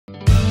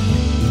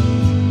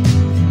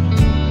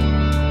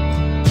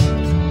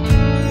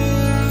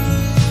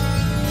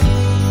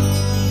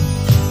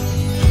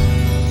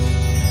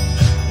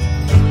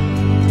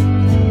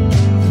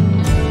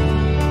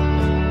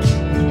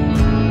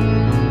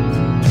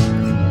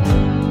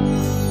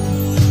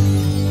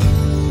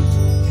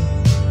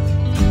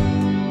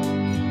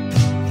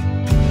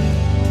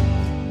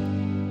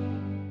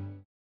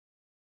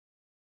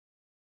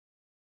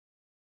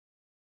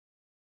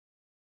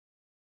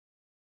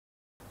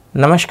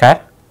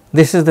Namaskar,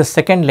 this is the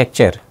second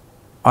lecture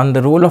on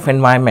the role of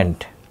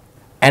environment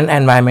and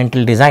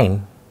environmental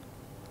design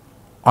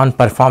on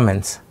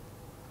performance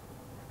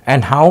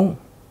and how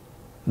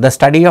the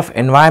study of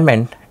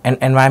environment and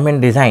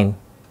environment design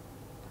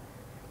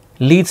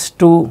leads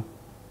to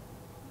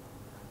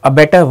a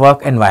better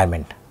work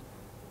environment.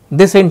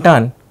 This in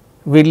turn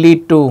will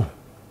lead to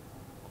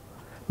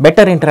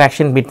better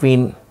interaction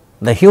between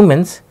the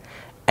humans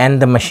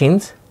and the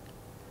machines,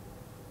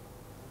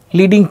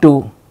 leading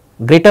to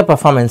greater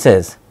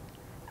performances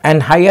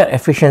and higher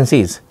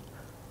efficiencies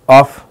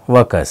of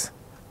workers.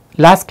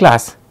 Last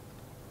class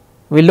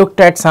we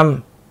looked at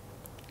some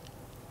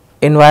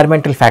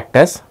environmental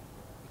factors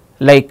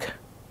like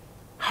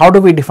how do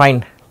we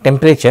define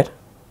temperature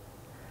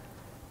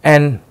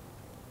and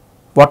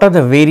what are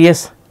the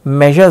various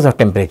measures of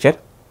temperature,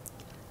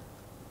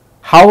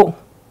 how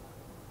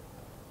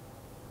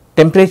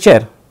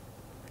temperature,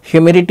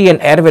 humidity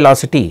and air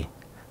velocity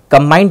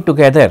combine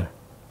together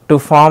to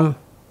form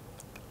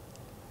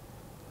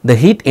the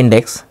heat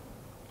index,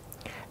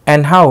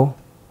 and how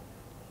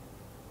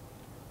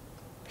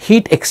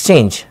heat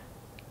exchange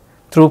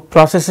through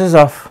processes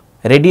of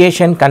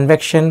radiation,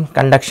 convection,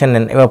 conduction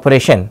and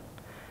evaporation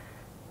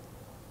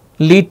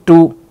lead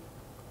to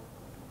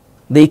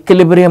the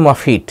equilibrium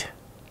of heat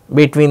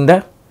between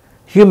the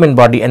human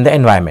body and the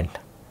environment.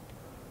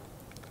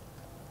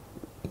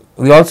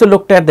 We also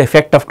looked at the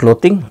effect of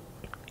clothing,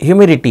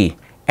 humidity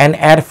and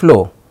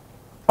airflow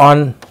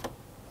on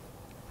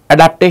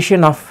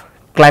adaptation of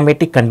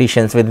climatic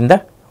conditions within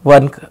the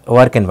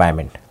work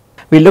environment.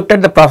 We looked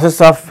at the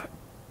process of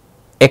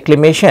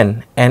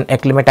acclimation and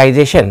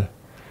acclimatization,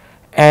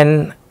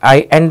 and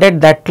I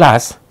ended that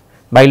class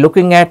by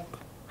looking at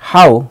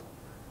how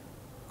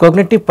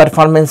cognitive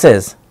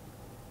performances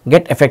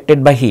get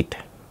affected by heat.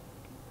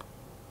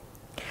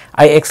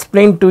 I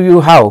explained to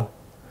you how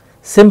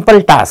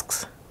simple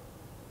tasks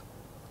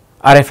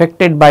are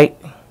affected by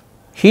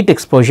heat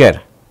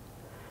exposure,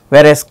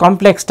 whereas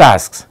complex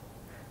tasks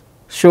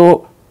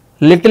show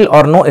little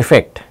or no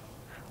effect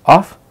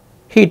of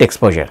heat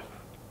exposure.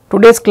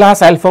 Today's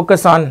class I will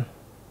focus on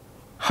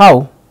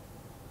how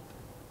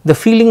the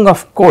feeling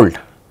of cold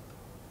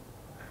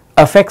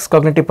affects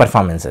cognitive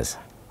performances.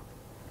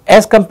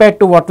 As compared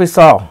to what we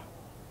saw,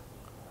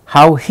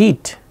 how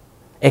heat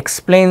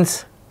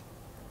explains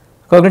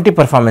cognitive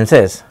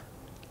performances,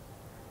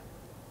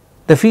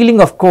 the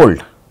feeling of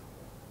cold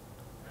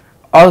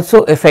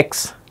also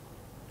affects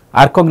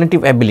our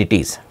cognitive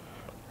abilities.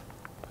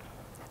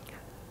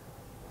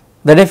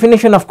 The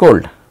definition of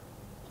cold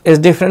is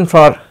different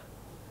for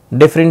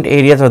different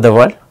areas of the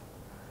world,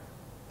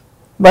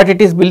 but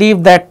it is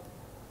believed that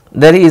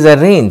there is a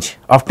range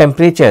of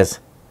temperatures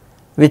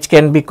which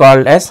can be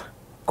called as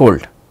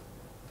cold.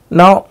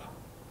 Now,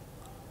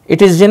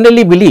 it is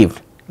generally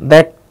believed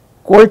that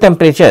cold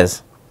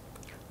temperatures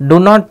do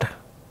not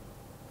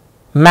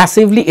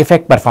massively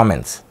affect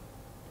performance,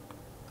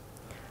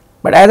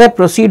 but as I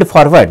proceed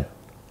forward,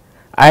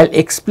 I will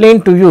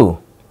explain to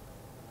you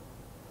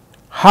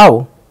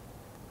how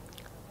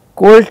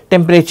cold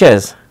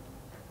temperatures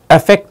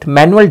affect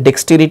manual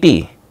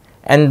dexterity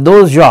and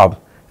those jobs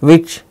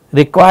which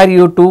require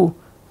you to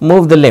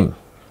move the limb.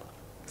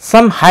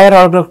 Some higher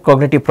order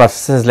cognitive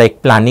processes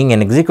like planning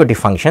and executive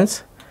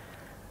functions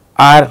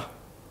are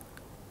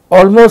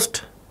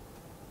almost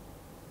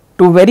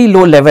to very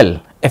low level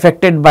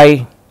affected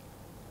by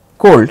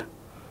cold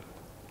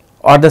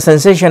or the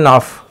sensation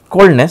of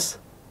coldness,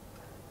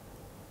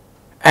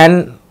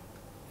 and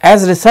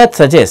as research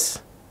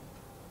suggests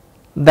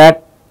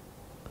that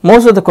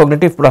most of the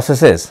cognitive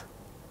processes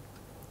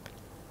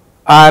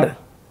are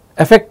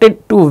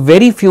affected to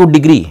very few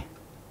degree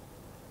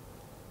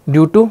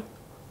due to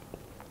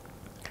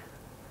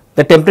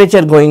the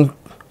temperature going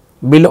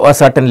below a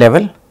certain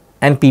level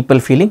and people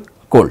feeling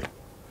cold.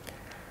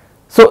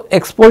 So,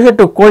 exposure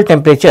to cold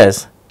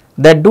temperatures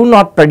that do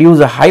not produce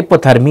a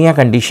hypothermia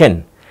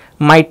condition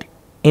might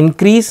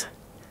increase,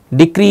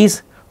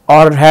 decrease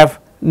or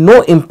have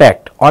no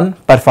impact on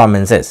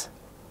performances.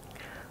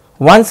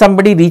 Once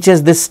somebody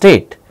reaches this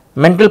state,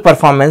 mental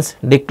performance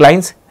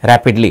declines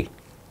rapidly.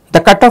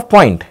 The cutoff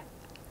point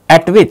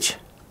at which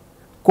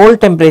cold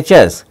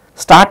temperatures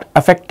start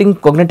affecting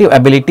cognitive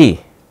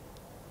ability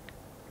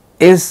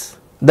is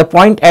the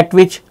point at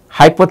which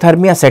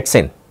hypothermia sets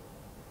in.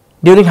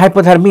 During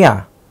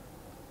hypothermia,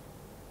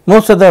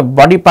 most of the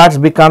body parts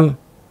become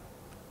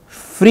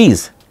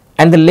freeze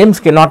and the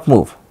limbs cannot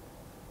move.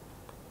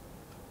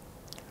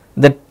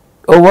 The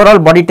overall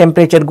body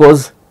temperature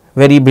goes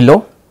very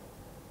below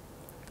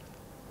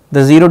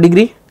the 0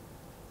 degree,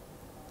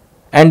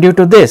 and due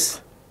to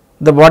this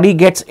the body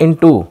gets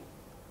into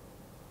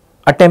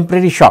a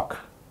temporary shock,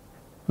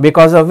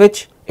 because of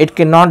which it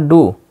cannot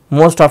do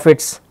most of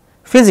its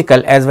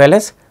physical as well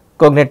as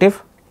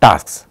cognitive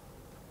tasks.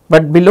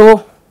 But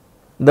below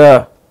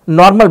the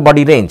normal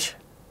body range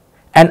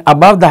and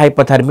above the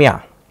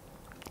hypothermia,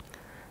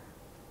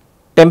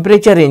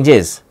 temperature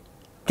ranges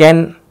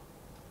can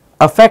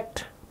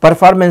affect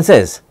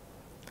performances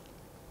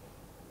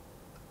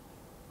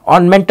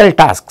on mental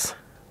tasks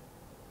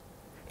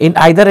in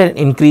either an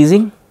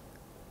increasing,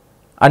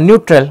 a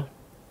neutral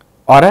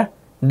or a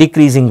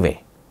decreasing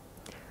way.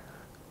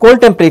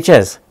 Cold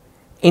temperatures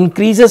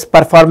increases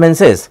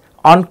performances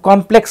on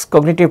complex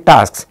cognitive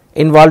tasks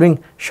involving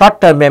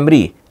short-term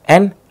memory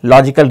and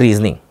logical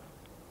reasoning.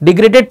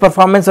 Degraded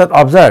performance was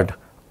observed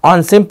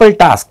on simple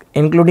tasks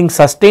including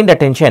sustained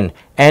attention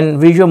and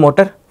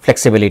visuomotor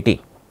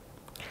flexibility.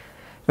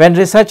 When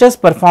researchers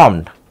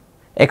performed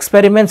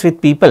experiments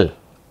with people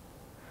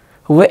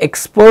who were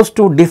exposed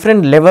to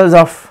different levels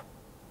of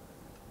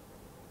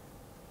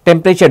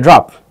temperature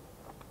drop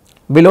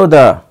below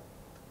the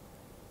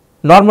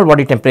normal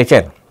body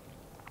temperature,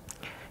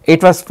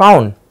 it was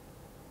found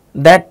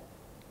that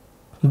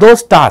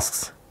those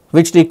tasks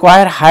which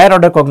require higher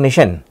order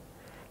cognition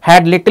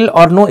had little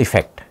or no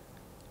effect.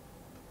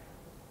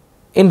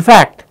 In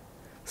fact,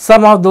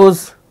 some of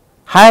those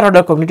higher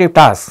order cognitive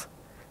tasks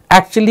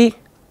actually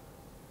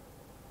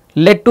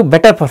led to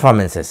better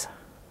performances.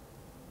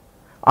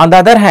 On the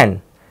other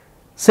hand,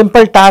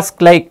 simple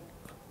tasks like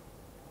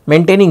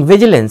maintaining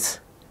vigilance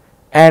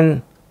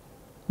and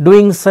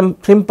doing some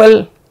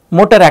simple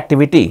motor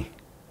activity,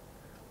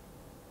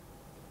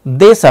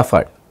 they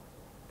suffered.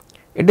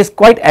 It is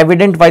quite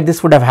evident why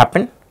this would have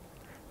happened,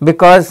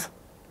 because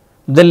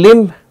the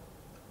limb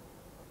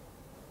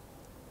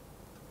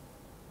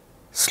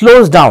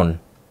slows down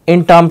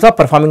in terms of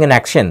performing an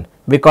action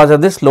because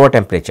of this lower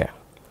temperature.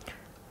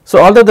 So,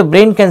 although the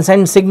brain can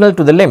send signal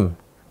to the limb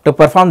to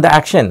perform the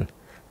action,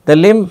 the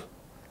limb,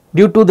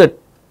 due to the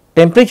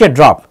temperature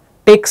drop,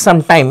 takes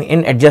some time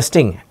in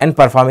adjusting and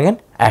performing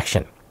an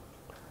action.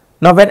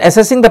 Now, when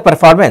assessing the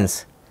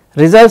performance,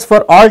 results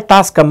for all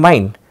tasks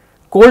combined,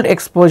 cold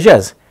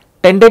exposures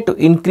tended to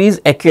increase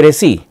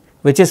accuracy,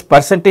 which is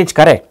percentage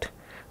correct,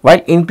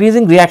 while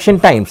increasing reaction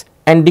times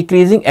and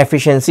decreasing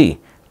efficiency,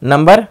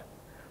 number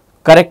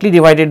correctly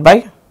divided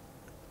by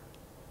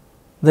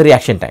the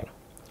reaction time.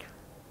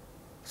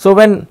 So,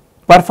 when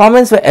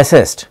performance were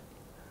assessed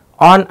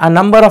on a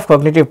number of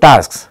cognitive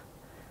tasks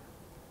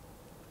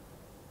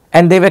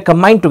and they were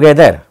combined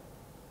together,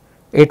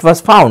 it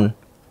was found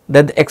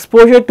that the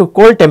exposure to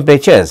cold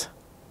temperatures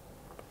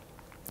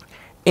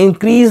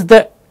increased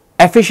the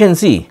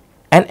efficiency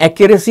and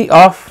accuracy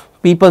of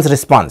people's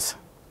response.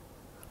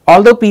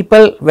 Although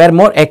people were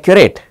more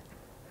accurate,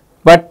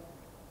 but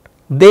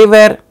they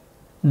were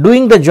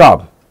doing the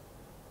job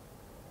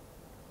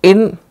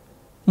in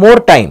more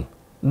time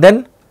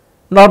than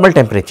normal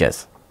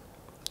temperatures,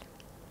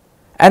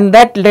 and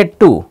that led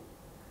to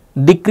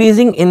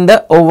decreasing in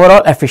the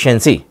overall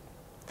efficiency,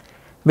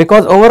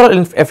 because overall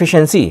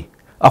efficiency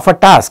of a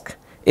task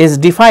is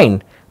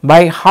defined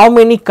by how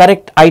many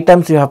correct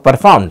items you have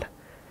performed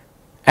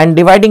and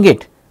dividing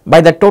it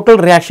by the total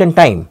reaction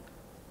time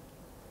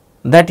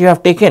that you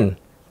have taken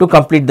to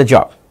complete the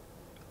job.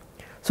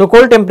 So,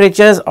 cold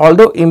temperatures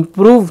although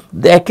improve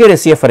the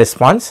accuracy of a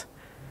response,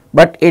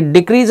 but it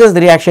decreases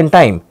the reaction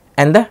time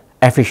and the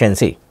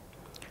efficiency.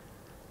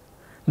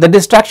 The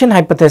distraction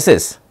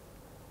hypothesis,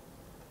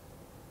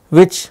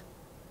 which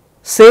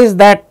says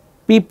that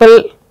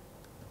people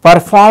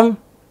perform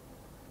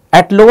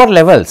at lower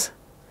levels,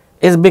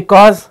 is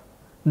because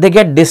they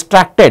get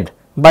distracted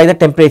by the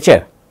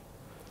temperature,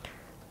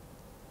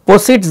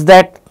 posits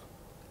that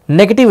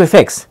negative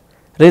effects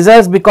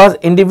results because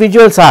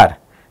individuals are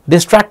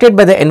distracted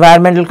by the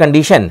environmental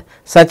condition,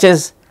 such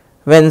as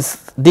when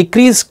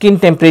decreased skin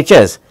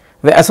temperatures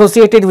were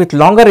associated with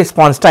longer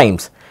response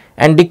times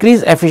and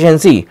decreased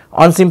efficiency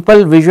on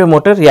simple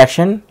visuomotor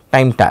reaction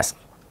time tasks.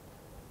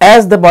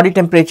 As the body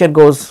temperature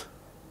goes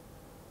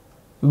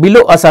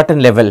below a certain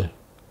level,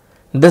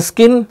 the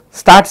skin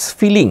starts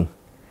feeling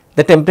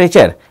the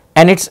temperature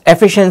and its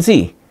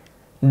efficiency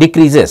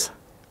decreases.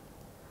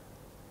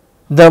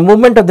 The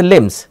movement of the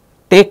limbs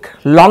take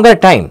longer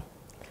time,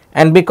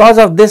 and because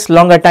of this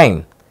longer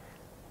time,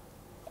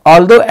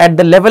 although at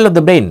the level of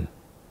the brain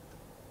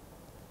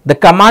the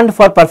command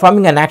for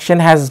performing an action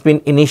has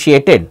been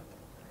initiated,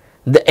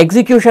 the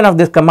execution of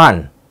this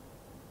command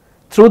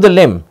through the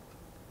limb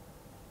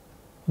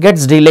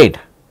gets delayed.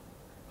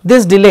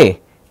 This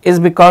delay is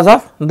because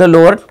of the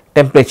lower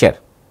temperature,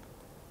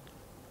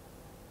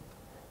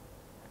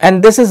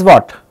 and this is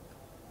what,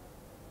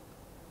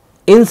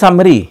 in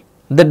summary,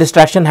 the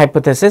distraction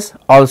hypothesis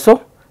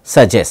also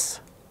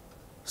suggests.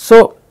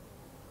 So,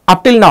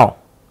 up till now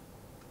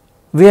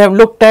we have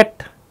looked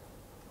at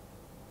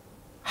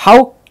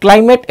how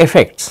climate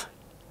affects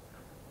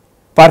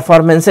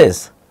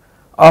performances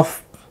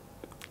of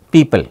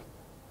people.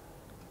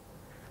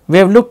 We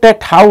have looked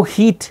at how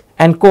heat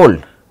and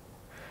cold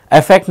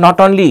affect not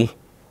only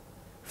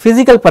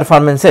physical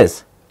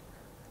performances,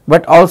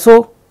 but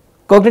also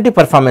cognitive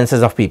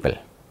performances of people.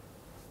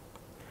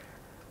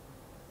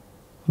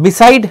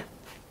 Beside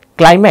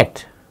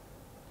climate,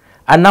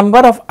 a number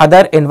of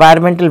other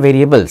environmental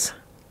variables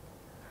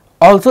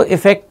also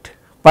affect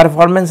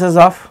performances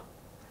of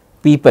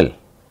people.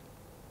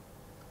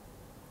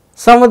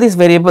 Some of these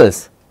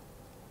variables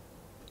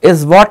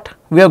is what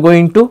we are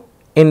going to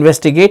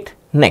investigate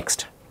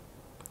next.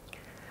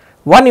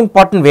 One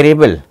important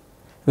variable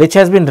which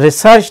has been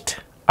researched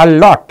a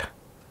lot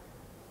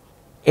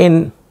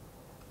in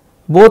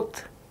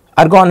both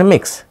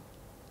ergonomics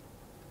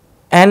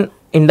and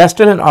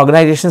industrial and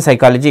organization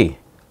psychology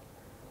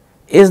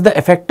is the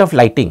effect of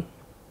lighting.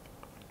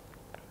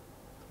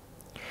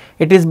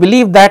 It is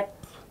believed that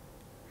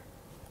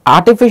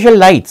artificial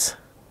lights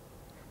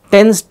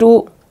tends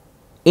to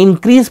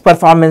increase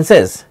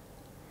performances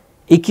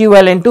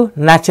equivalent to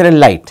natural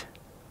light,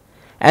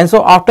 and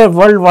so after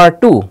World War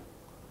II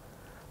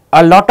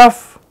a lot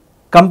of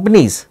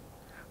companies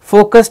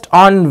focused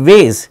on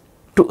ways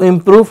to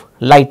improve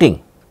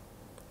lighting.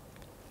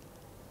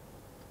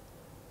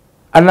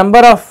 A number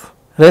of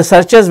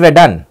researches were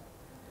done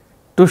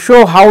to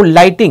show how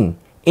lighting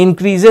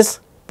increases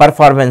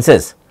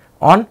performances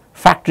on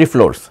factory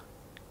floors.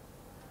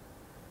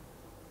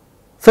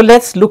 So,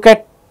 let us look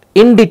at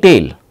in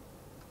detail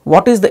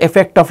what is the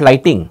effect of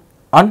lighting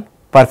on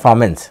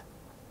performance.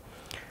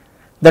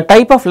 The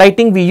type of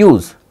lighting we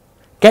use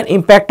can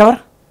impact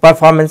our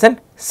performance and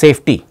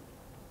safety.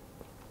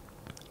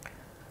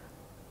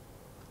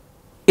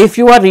 If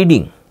you are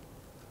reading,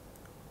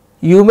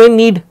 you may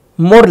need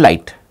more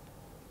light,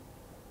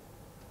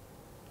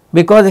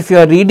 because if you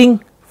are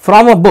reading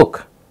from a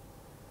book,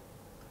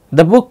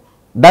 the book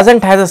does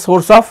not have a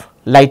source of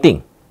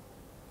lighting.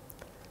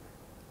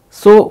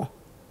 So,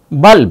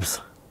 bulbs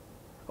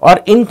or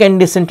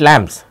incandescent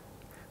lamps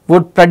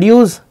would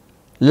produce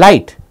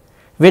light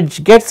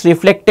which gets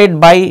reflected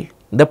by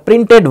the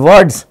printed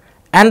words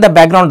and the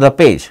background of the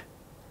page,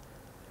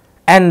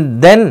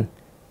 and then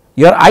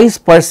your eyes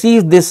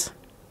perceive this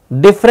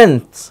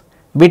difference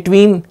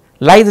between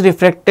light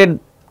reflected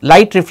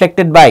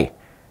by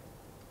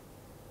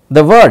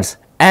the words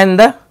and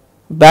the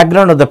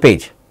background of the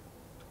page.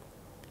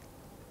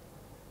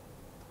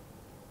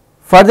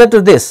 Further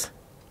to this,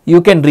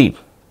 you can read,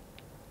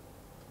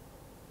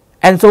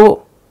 and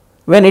so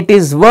when it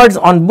is words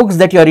on books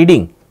that you are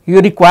reading,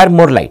 you require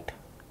more light.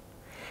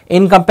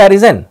 In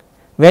comparison,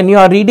 when you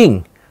are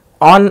reading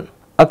on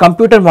a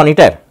computer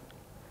monitor,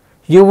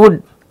 you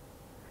would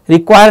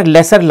require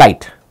lesser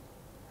light.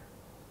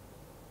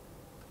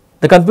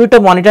 The computer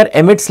monitor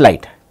emits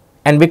light,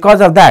 and because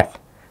of that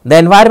the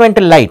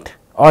environmental light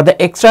or the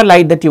extra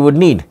light that you would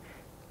need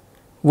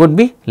would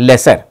be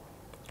lesser.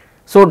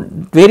 So,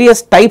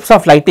 various types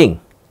of lighting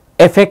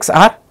affects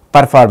our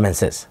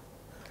performances.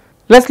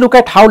 Let us look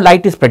at how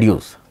light is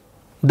produced.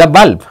 The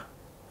bulb,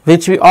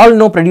 which we all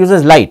know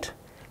produces light,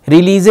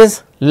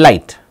 releases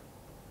light,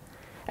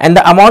 and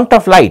the amount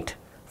of light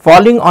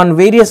falling on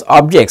various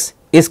objects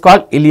is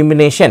called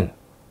illumination.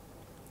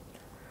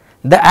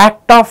 The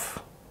act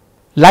of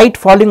light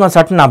falling on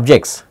certain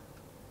objects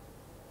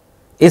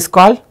is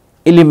called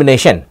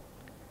illumination.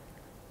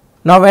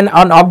 Now, when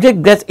an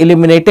object gets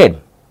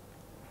illuminated,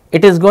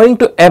 it is going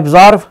to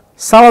absorb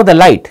some of the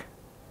light,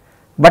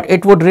 but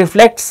it would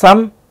reflect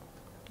some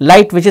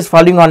light which is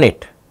falling on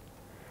it.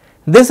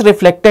 This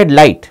reflected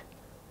light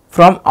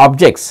from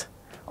objects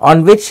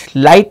on which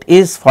light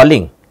is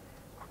falling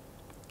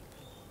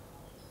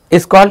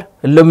is called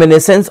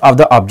luminescence of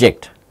the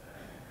object.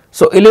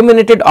 So,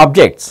 illuminated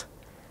objects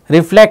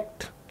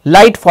reflect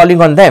light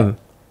falling on them,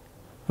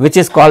 which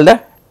is called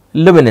the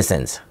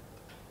luminescence.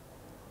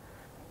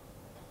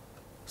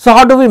 So,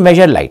 how do we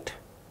measure light?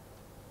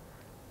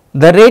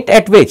 The rate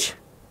at which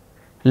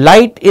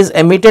light is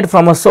emitted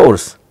from a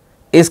source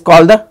is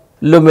called the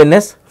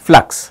luminous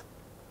flux.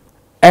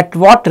 At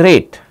what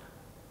rate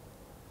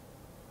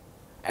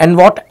and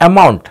what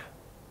amount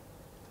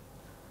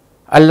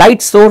a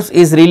light source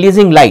is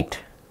releasing light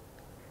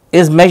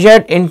is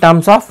measured in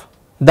terms of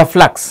the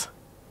flux,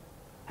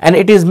 and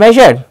it is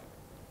measured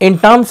in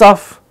terms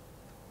of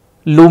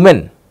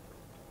lumen.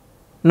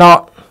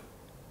 Now,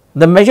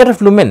 the measure of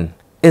lumen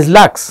is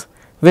lux,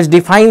 which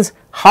defines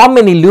how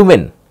many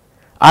lumen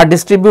are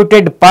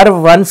distributed per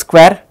 1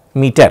 square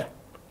meter.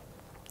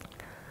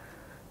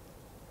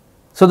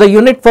 So, the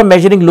unit for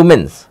measuring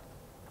lumens,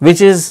 which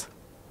is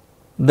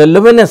the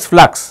luminous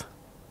flux,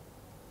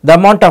 the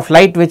amount of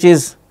light which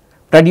is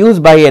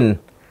produced by an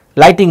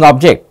lighting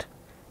object,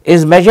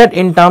 is measured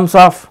in terms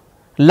of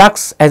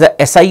lux as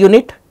a SI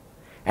unit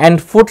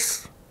and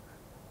Foot's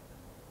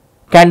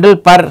candle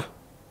per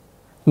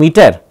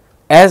meter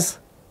as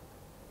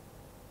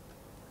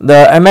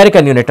the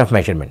American unit of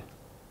measurement.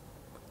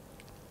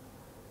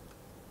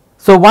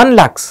 So, 1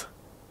 lux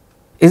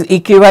is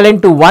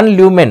equivalent to 1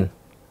 lumen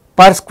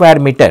per square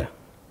meter,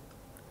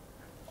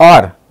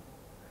 or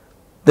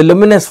the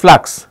luminous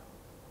flux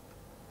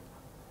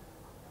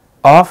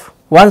of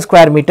 1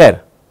 square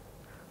meter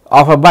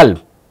of a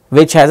bulb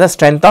which has a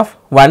strength of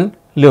 1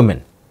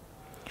 lumen.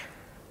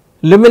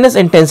 Luminous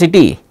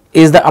intensity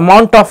is the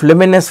amount of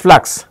luminous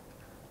flux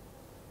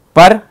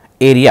per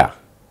area.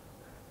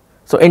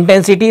 So,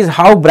 intensity is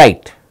how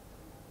bright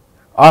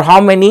or how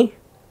many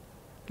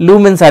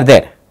lumens are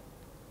there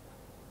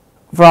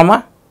from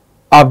a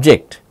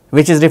object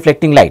which is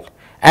reflecting light,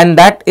 and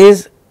that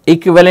is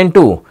equivalent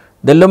to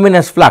the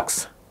luminous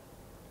flux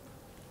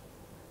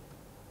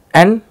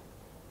and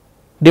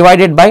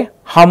divided by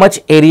how much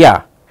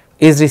area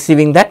is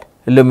receiving that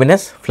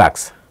luminous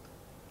flux.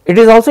 It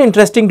is also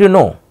interesting to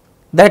know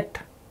that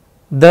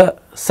the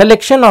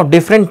selection of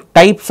different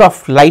types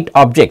of light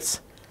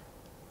objects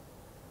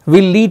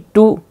will lead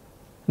to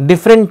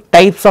different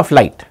types of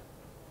light.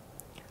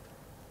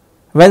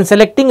 When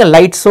selecting a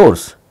light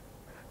source,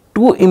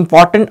 two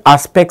important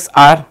aspects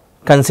are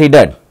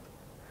considered.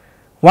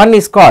 One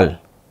is called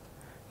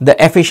the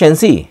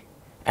efficiency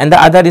and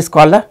the other is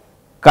called the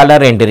color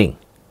rendering.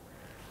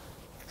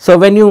 So,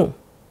 when you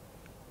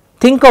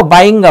think of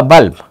buying a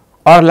bulb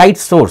or light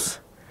source,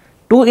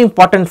 two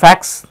important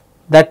facts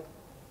that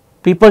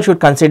people should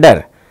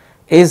consider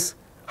is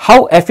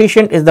how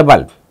efficient is the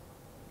bulb.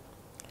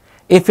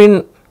 If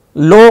in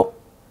low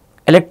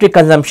electric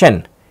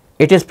consumption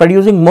it is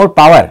producing more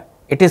power,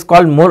 it is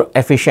called more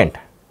efficient.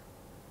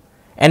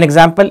 An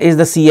example is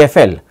the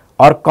CFL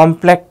or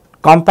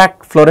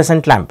compact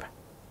fluorescent lamp.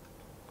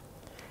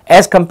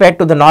 As compared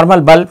to the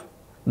normal bulb,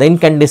 the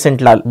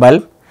incandescent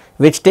bulb,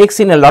 which takes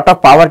in a lot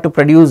of power to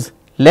produce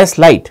less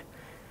light,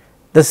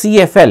 the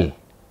CFL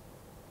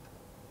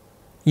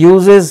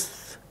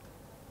uses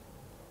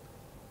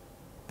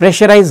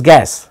pressurized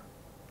gas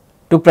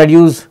to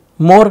produce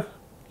more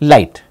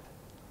light.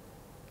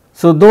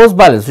 So, those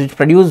bulbs which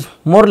produce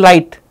more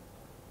light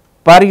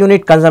per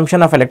unit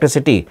consumption of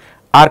electricity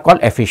are called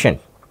efficient.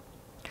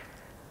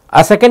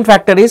 A second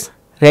factor is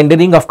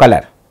rendering of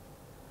color.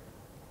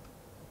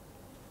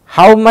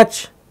 How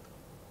much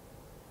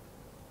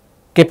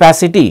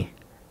capacity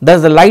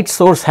does the light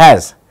source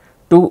has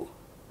to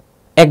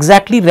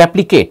exactly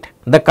replicate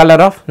the color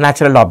of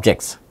natural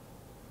objects?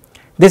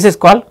 This is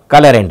called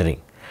color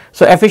rendering.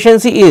 So,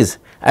 efficiency is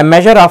a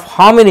measure of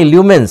how many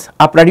lumens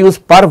are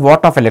produced per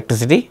watt of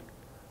electricity.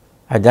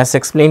 I just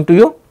explained to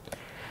you.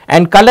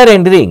 And color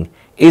rendering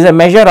is a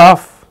measure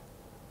of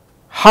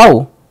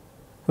how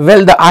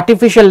well the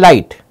artificial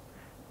light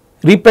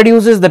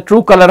reproduces the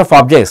true color of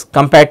objects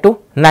compared to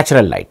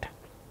natural light.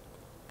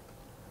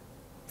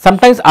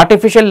 Sometimes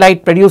artificial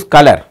light produce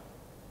color,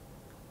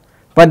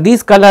 but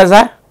these colors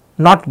are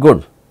not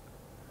good.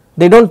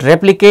 They do not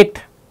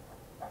replicate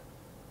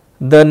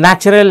the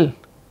natural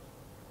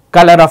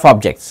color of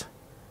objects.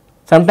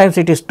 Sometimes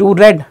it is too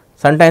red,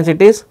 sometimes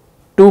it is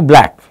too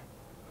black.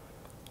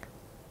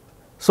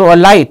 So, a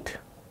light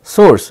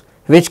source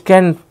which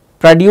can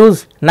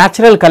produce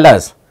natural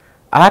colors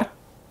are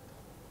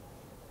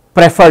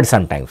preferred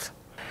sometimes.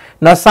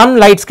 Now, some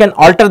lights can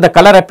alter the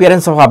color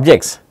appearance of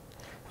objects,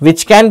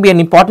 which can be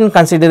an important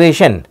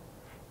consideration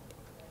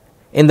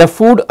in the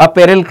food,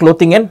 apparel,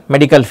 clothing and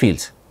medical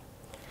fields.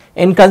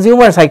 In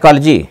consumer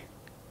psychology,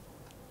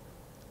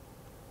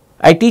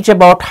 I teach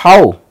about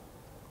how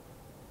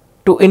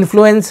to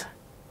influence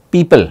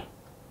people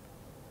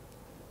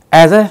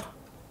as a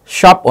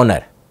shop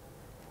owner,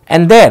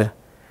 and there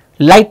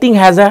lighting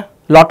has a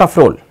lot of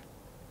role.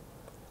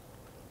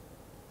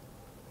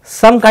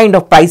 Some kind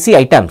of pricey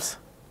items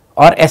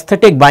or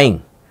aesthetic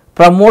buying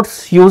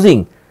promotes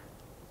using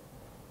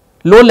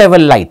low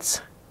level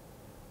lights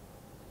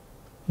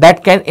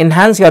that can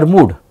enhance your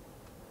mood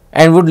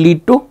and would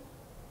lead to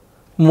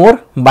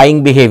more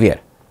buying behavior.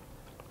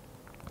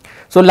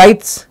 So,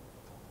 lights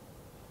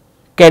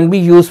can be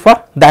used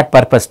for that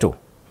purpose too.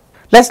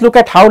 Let us look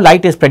at how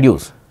light is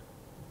produced.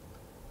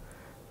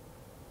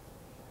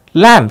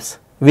 Lamps,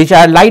 which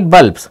are light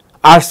bulbs,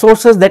 are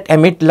sources that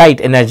emit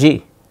light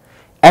energy.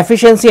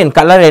 Efficiency and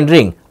color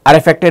rendering are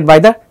affected by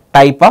the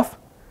type of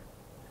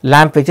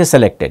lamp which is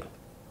selected.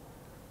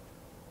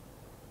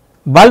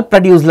 Bulb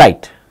produce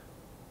light,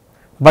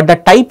 but the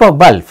type of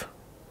bulb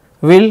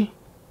will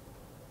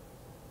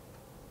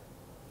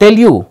tell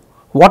you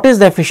what is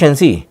the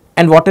efficiency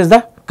and what is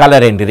the color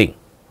rendering.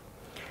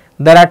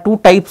 There are two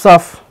types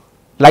of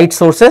light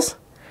sources.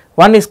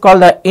 One is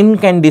called the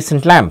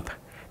incandescent lamp,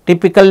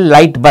 typical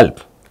light bulb,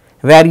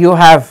 where you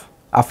have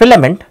a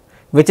filament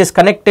which is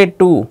connected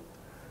to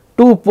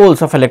two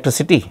poles of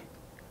electricity,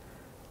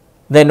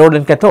 the anode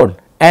and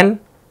cathode, and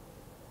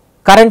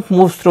current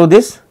moves through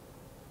this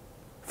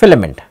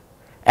filament.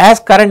 As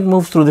current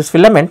moves through this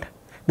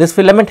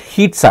filament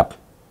heats up.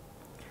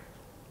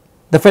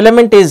 The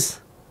filament is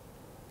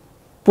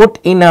put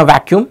in a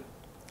vacuum,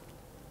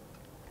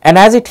 and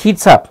as it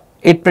heats up,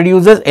 it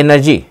produces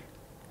energy.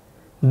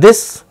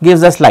 This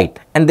gives us light,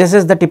 and this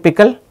is the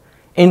typical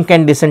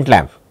incandescent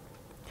lamp.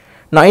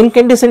 Now,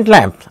 incandescent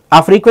lamps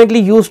are frequently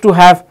used to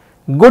have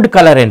good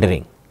color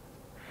rendering,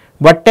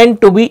 but tend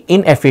to be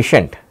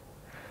inefficient.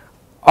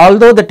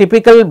 Although the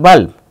typical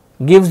bulb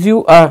gives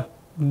you a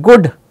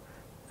good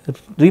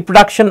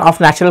reproduction of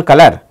natural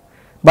color,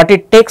 but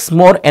it takes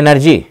more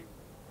energy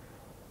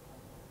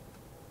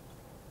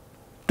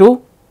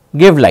to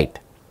give light.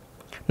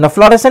 Now,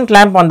 fluorescent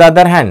lamp on the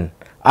other hand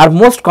are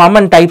most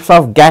common types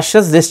of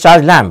gaseous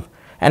discharge lamp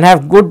and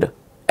have good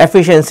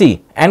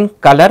efficiency and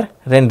color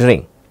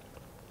rendering.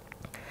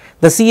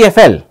 The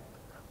CFL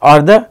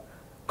or the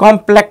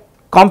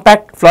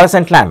compact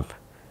fluorescent lamp,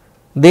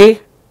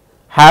 they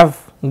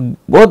have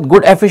both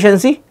good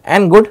efficiency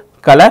and good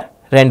color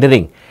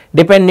rendering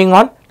depending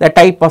on the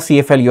type of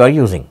CFL you are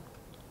using.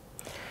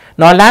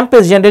 Now, a lamp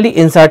is generally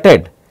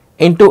inserted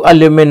into a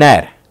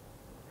luminaire.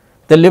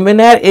 The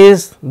luminaire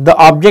is the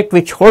object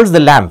which holds the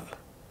lamp,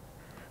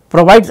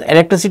 provides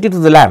electricity to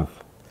the lamp,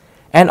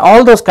 and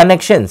all those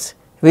connections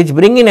which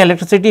bring in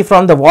electricity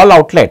from the wall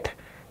outlet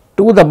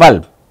to the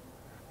bulb.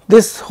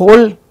 This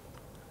whole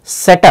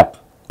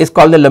setup is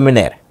called the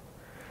luminaire.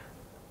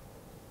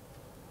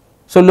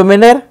 So,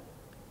 luminaire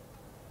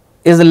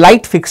is the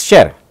light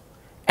fixture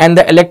and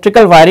the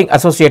electrical wiring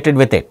associated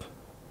with it.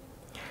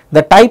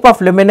 The type of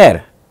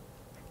luminaire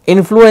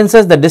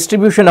influences the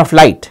distribution of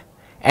light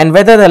and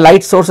whether the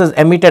light source is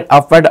emitted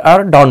upward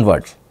or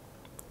downwards.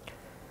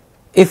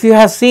 If you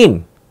have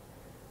seen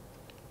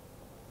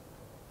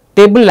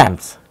table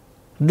lamps,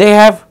 they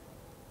have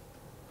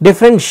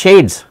different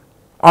shades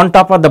on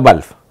top of the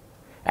bulb,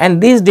 and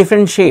these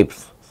different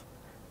shapes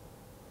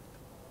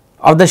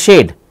of the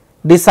shade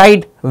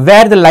decide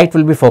where the light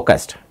will be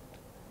focused.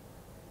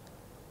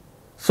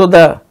 So,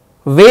 the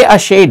way a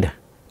shade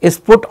is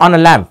put on a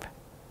lamp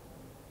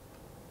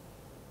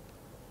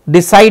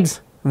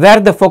decides where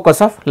the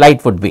focus of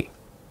light would be.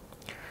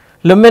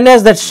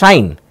 Luminaires that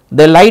shine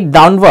the light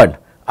downward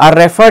are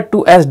referred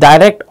to as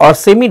direct or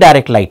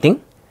semi-direct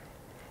lighting,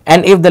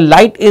 and if the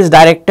light is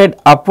directed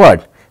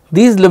upward,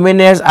 these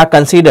luminaires are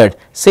considered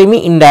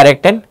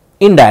semi-indirect and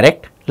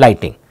indirect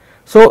lighting.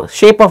 So,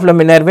 shape of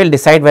luminaire will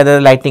decide whether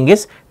the lighting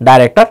is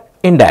direct or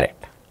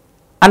indirect.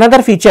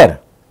 Another feature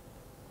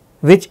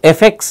which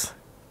affects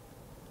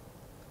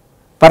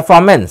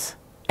performance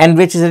and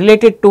which is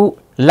related to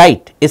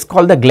light is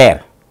called the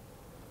glare.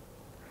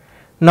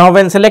 Now,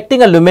 when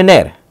selecting a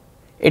luminaire,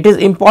 it is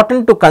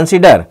important to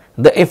consider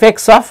the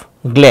effects of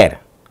glare.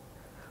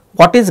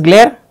 What is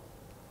glare?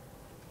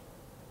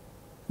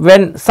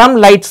 When some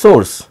light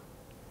source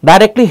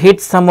directly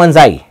hits someone's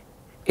eye,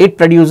 it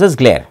produces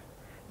glare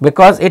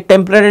because it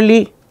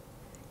temporarily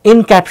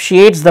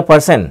encapsulates the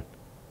person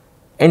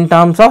in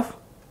terms of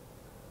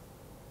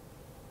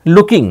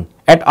looking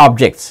at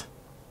objects.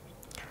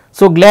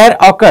 So, glare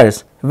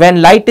occurs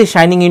when light is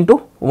shining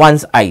into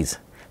one's eyes,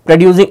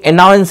 producing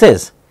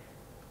annoyances,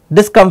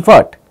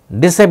 discomfort,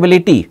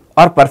 disability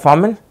or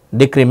performance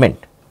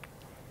decrement.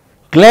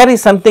 Glare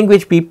is something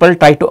which people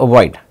try to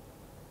avoid.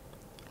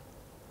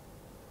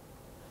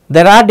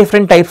 There are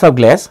different types of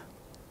glares,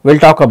 we will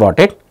talk about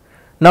it.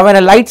 Now, when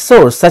a light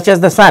source such as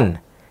the sun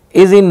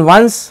is in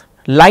one's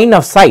line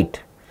of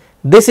sight,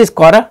 this is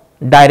called a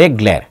direct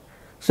glare.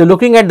 So,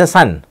 looking at the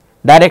sun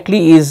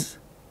directly is,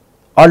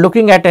 or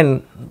looking at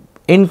an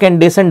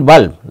incandescent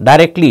bulb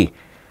directly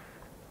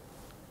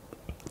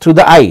through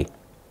the eye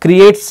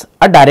creates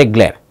a direct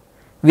glare.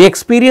 We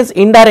experience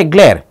indirect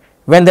glare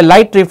when the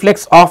light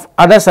reflects off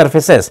other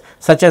surfaces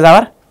such as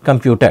our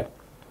computer.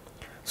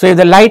 So, if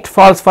the light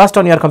falls first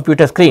on your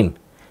computer screen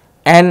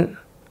and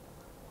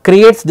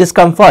creates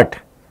discomfort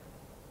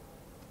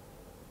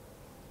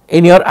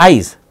in your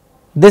eyes,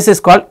 this is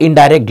called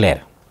indirect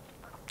glare.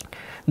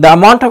 The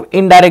amount of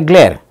indirect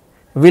glare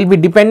will be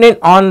dependent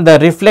on the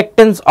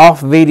reflectance of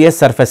various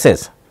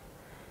surfaces.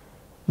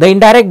 The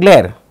indirect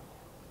glare,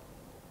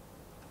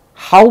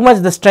 how much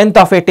the strength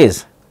of it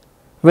is,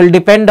 will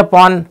depend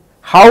upon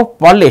how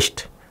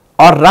polished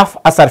or rough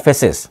a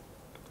surface is.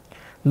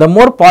 The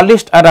more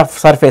polished a rough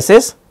surface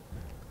is,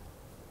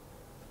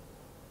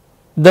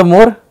 the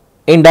more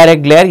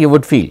indirect glare you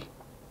would feel.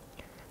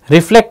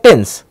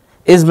 Reflectance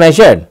is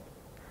measured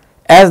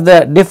as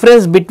the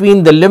difference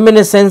between the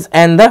luminescence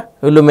and the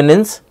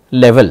luminance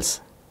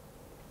levels.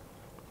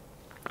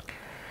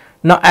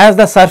 Now, as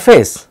the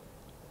surface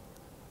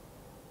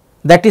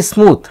that is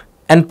smooth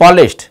and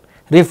polished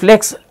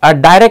reflects a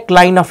direct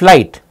line of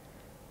light,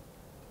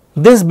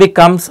 this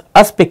becomes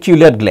a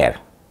specular glare.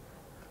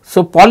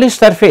 So, polished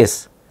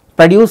surface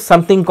produce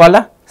something called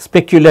a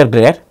specular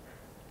glare.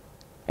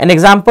 An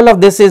example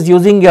of this is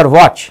using your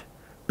watch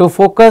to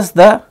focus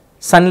the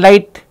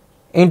sunlight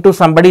into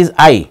somebody's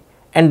eye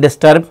and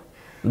disturb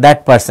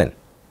that person.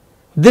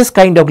 This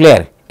kind of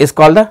glare is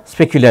called the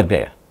specular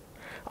glare.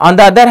 On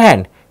the other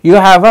hand, you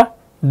have a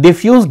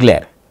diffuse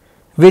glare,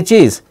 which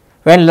is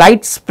when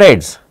light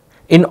spreads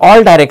in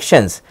all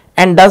directions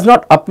and does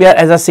not appear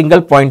as a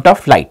single point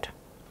of light.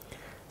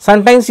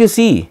 Sometimes you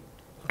see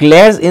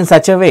glares in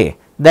such a way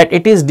that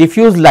it is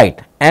diffuse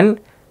light and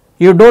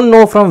you do not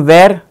know from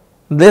where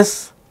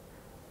this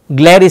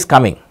glare is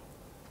coming.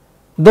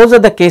 Those are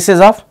the cases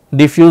of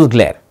diffuse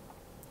glare.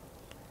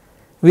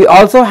 We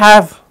also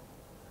have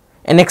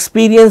an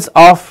experience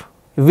of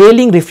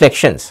veiling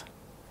reflections.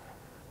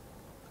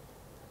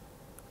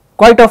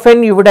 Quite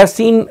often you would have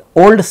seen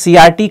old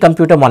CRT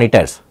computer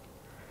monitors.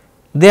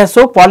 They are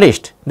so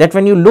polished that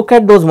when you look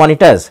at those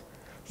monitors,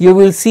 you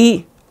will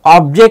see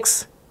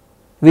objects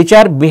which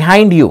are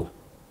behind you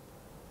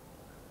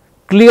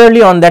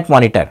clearly on that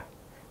monitor.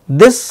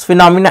 This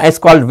phenomena is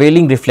called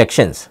veiling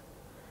reflections,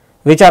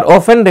 which are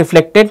often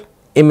reflected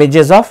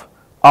images of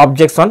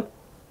objects on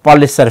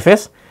polished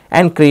surface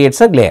and creates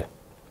a glare.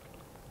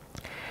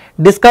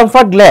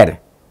 Discomfort glare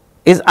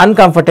is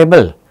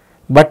uncomfortable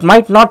but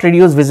might not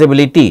reduce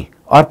visibility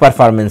or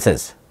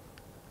performances.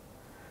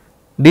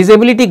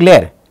 Disability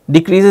glare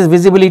decreases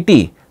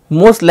visibility,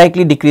 most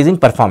likely decreasing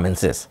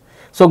performances.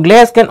 So,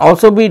 glares can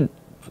also be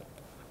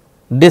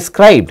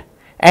described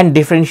and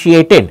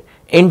differentiated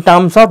in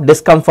terms of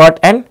discomfort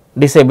and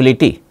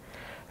disability,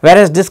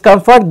 whereas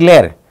discomfort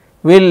glare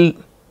will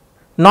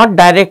not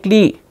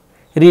directly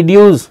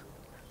reduce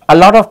a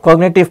lot of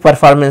cognitive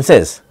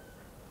performances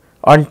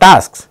on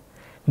tasks.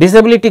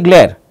 Disability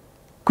glare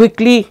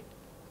quickly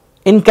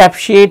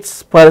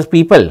encapsulates per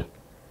people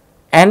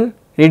and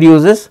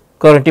reduces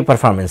cognitive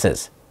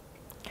performances.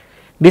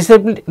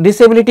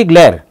 Disability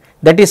glare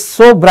that is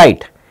so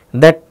bright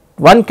that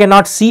one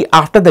cannot see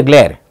after the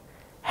glare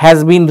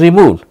has been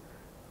removed,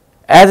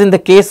 as in the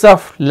case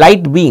of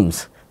light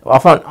beams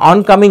of an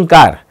oncoming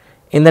car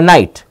in the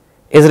night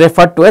is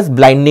referred to as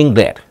blinding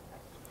glare.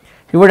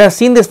 You would have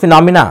seen this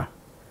phenomena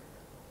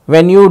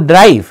when you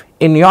drive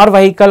in your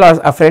vehicle or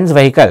a friend's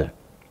vehicle,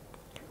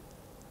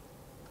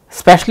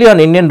 especially on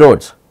Indian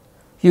roads.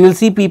 You will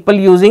see people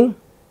using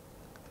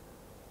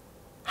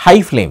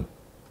high flame,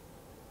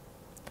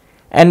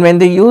 and when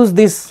they use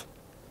this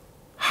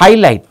high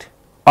light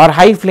or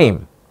high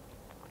flame,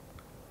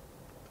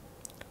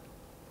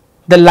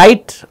 the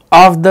light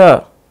of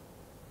the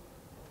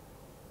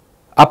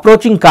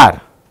approaching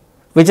car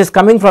which is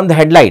coming from the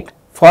headlight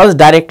falls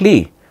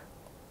directly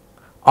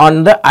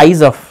on the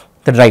eyes of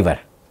the driver.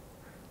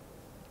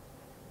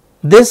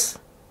 This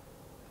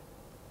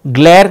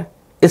glare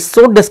is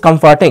so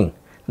discomforting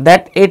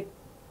that it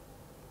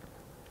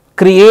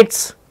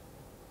creates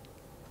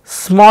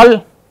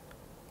small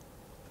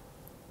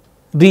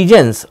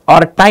regions or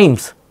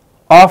times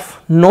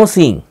of no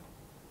seeing,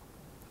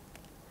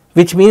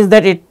 which means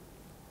that it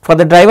for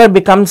the driver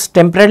becomes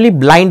temporarily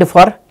blind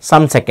for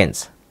some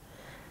seconds.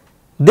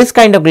 This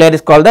kind of glare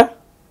is called the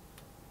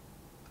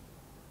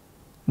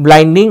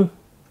blinding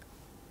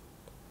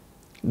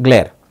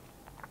glare,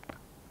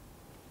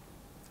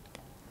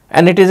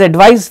 and it is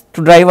advised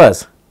to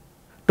drivers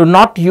to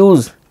not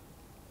use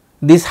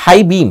this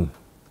high beam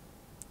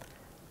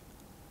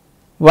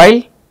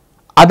while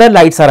other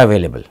lights are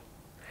available.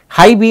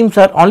 High beams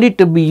are only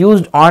to be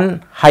used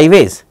on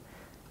highways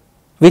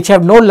which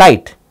have no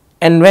light,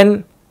 and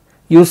when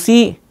you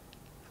see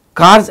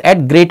cars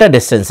at greater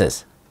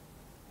distances.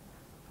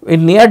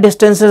 In near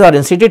distances or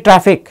in city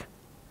traffic,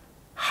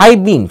 high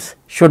beams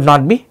should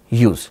not be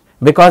used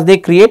because they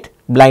create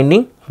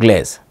blinding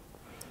glares.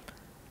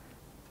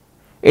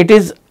 It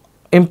is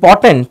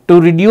important to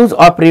reduce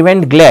or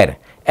prevent glare,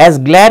 as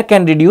glare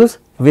can reduce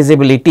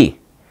visibility.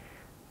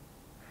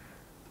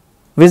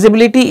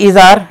 Visibility is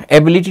our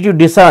ability to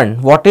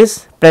discern what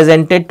is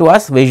presented to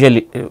us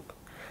visually.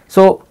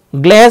 So,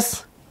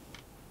 glares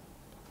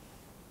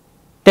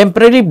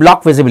temporarily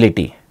block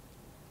visibility,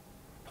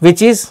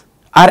 which is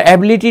our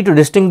ability to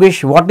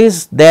distinguish what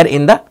is there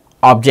in the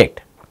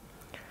object.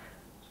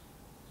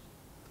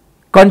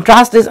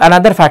 Contrast is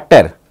another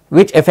factor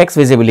which affects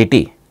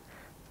visibility.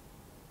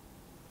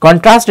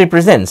 Contrast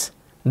represents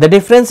the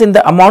difference in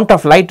the amount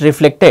of light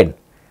reflected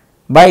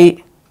by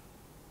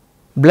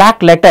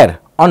black letter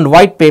on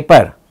white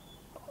paper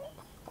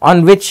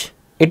on which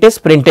it is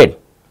printed.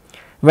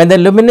 When the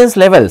luminance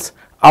levels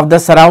of the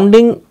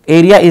surrounding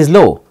area is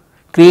low,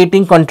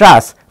 creating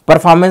contrast,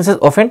 performances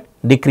often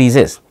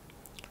decreases.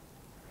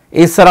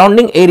 If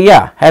surrounding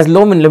area has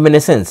low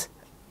luminescence,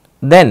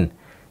 then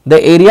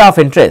the area of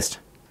interest,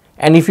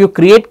 and if you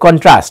create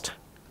contrast,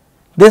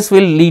 this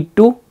will lead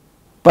to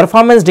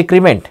performance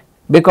decrement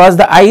because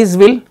the eyes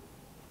will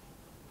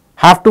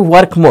have to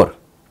work more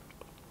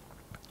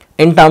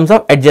in terms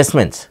of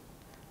adjustments.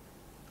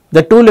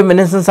 The two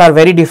luminescences are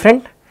very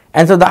different,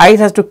 and so the eyes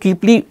has to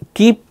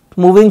keep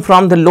moving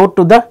from the low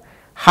to the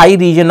high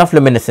region of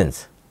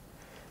luminescence.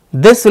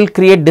 This will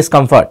create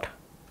discomfort,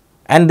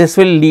 and this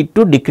will lead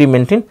to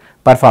decrement in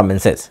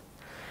performances.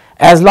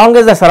 As long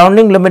as the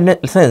surrounding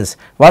luminescence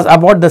was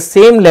about the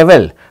same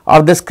level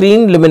of the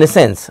screen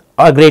luminescence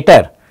or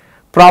greater,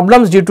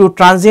 problems due to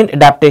transient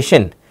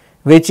adaptation,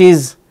 which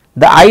is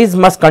the eyes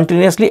must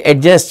continuously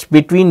adjust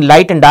between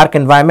light and dark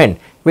environment,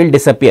 will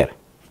disappear.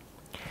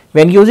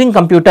 When using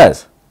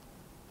computers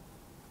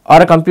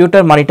or a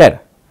computer monitor,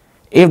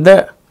 if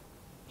the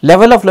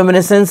level of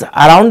luminescence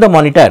around the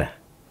monitor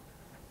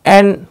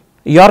and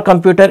your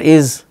computer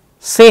is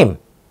same,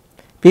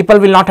 people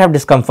will not have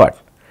discomfort.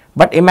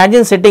 But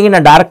imagine sitting in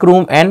a dark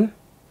room and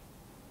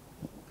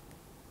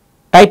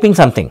typing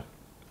something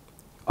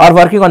or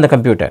working on the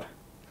computer.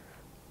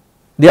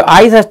 The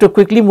eyes has to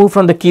quickly move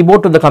from the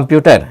keyboard to the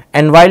computer,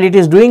 and while it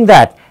is doing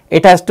that,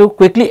 it has to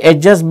quickly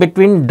adjust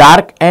between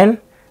dark and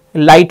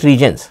light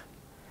regions.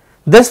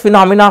 This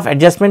phenomena of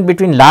adjustment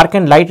between dark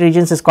and light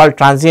regions is called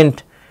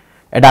transient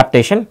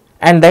adaptation,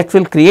 and that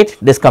will create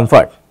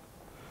discomfort.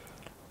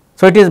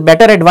 So, it is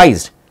better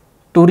advised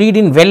to read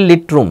in well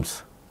lit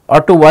rooms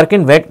or to work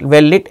in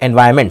well lit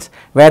environments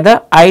where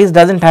the eyes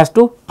does not have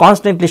to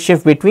constantly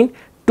shift between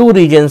two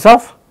regions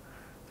of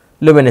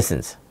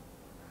luminescence.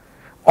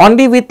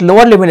 Only with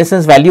lower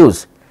luminescence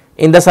values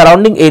in the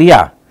surrounding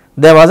area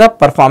there was a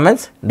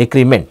performance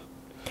decrement.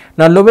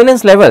 Now,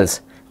 luminance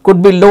levels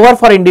could be lower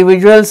for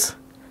individuals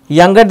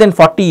younger than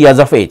 40 years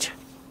of age,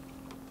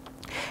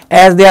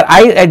 as their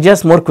eyes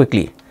adjust more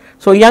quickly.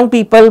 So, young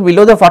people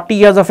below the 40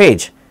 years of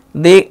age,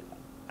 they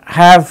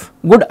have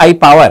good eye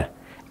power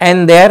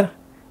and their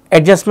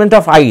adjustment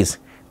of eyes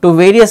to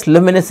various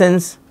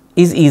luminescence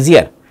is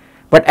easier.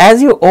 But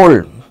as you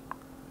old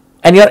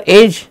and your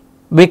age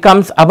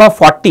becomes above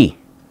 40,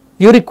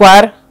 you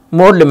require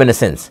more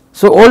luminescence.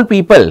 So, old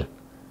people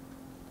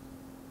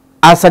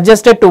are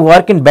suggested to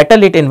work in better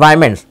lit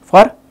environments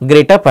for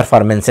greater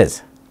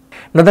performances.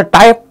 Now, the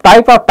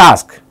type of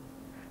task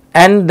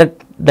and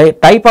the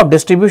type of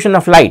distribution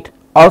of light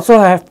also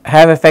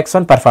have effects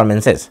on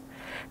performances.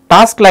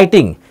 Task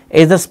lighting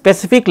is the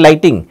specific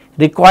lighting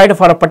required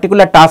for a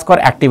particular task or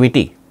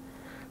activity.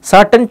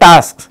 Certain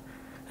tasks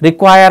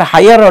require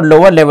higher or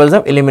lower levels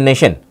of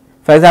illumination.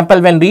 For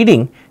example, when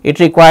reading, it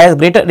requires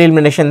greater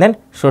illumination than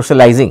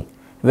socializing.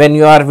 When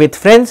you are with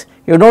friends,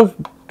 you do not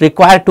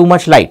require too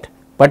much light,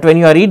 but when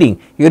you are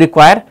reading, you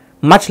require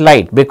much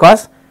light,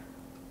 because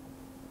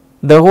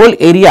the whole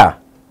area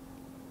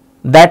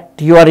that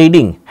you are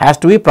reading has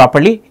to be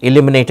properly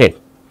illuminated.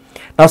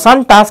 Now,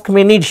 some tasks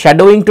may need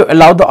shadowing to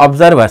allow the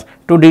observers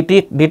to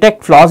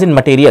detect flaws in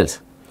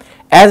materials,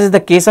 as is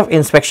the case of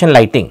inspection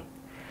lighting.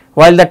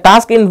 While the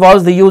task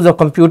involves the use of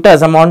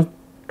computers, amount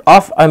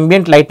of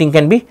ambient lighting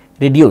can be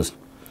reduced.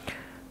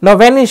 Now,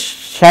 when is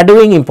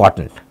shadowing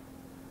important?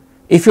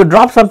 If you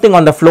drop something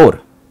on the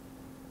floor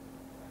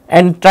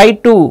and try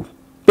to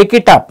pick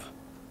it up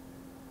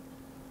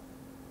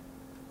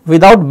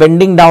without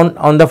bending down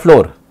on the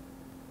floor,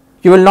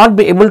 you will not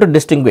be able to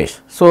distinguish.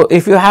 So,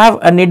 if you have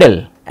a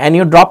needle and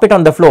you drop it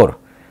on the floor,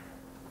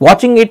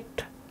 watching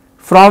it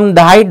from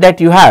the height that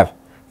you have,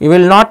 you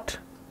will not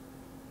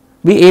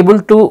be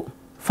able to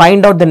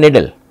find out the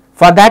needle.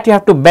 For that, you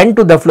have to bend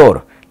to the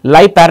floor,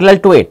 lie parallel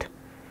to it,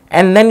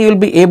 and then you will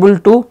be able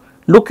to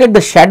look at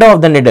the shadow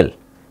of the needle,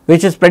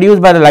 which is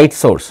produced by the light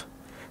source.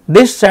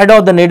 This shadow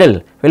of the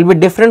needle will be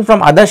different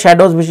from other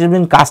shadows which have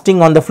been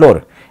casting on the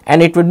floor,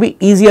 and it would be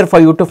easier for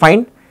you to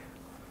find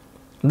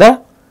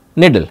the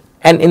needle,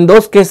 and in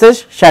those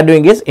cases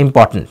shadowing is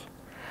important.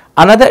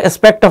 Another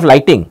aspect of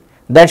lighting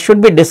that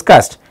should be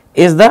discussed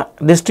is the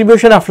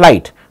distribution of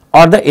light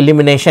or the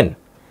illumination.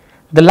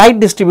 The light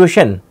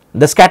distribution,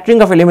 the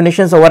scattering of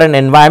illuminations over an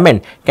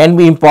environment can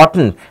be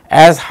important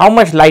as how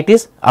much light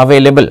is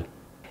available.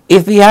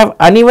 If we have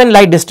uneven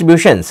light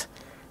distributions,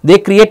 they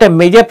create a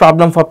major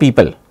problem for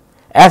people.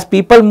 As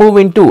people move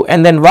into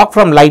and then walk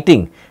from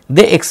lighting,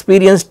 they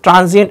experience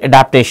transient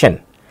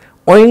adaptation.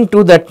 Owing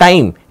to the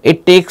time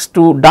it takes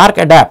to dark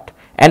adapt,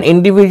 an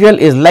individual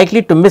is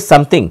likely to miss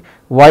something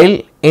while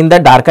in the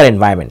darker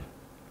environment.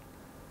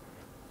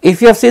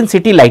 If you have seen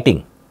city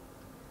lighting,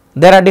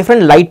 there are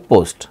different light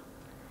posts,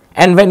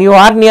 and when you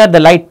are near the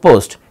light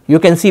post, you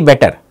can see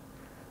better,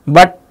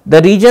 but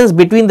the regions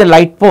between the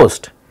light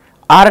posts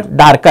are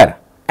darker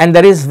and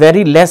there is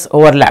very less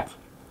overlap.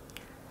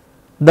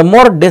 The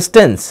more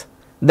distance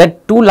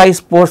that two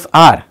light posts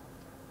are,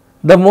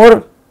 the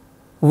more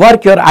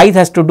work your eyes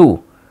has to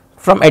do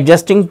from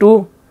adjusting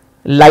to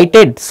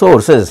lighted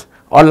sources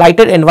or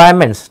lighted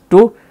environments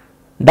to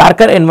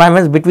darker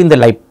environments between the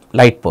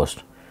light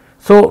posts.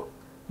 So,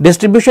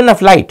 distribution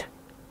of light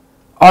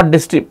or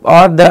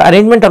the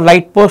arrangement of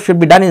light posts should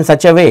be done in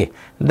such a way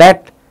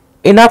that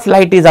enough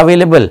light is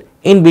available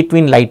in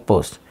between light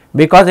posts,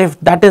 because if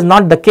that is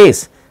not the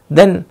case,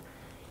 then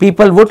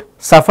people would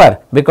suffer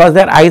because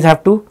their eyes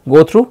have to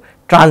go through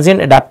transient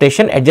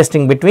adaptation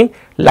adjusting between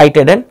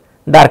lighted and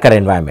darker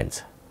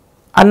environments.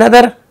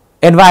 Another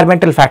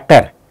environmental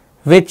factor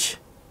which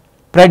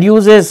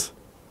produces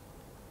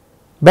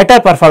better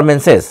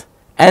performances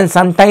and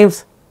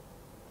sometimes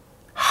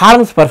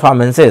harms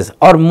performances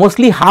or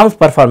mostly harms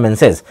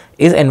performances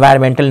is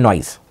environmental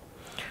noise.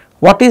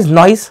 What is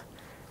noise?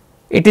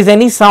 It is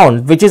any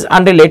sound which is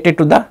unrelated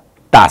to the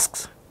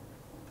tasks.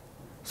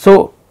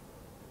 So,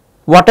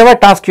 whatever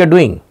task you are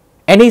doing,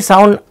 any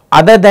sound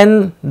other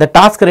than the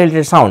task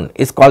related sound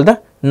is called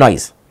the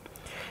noise.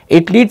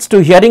 It leads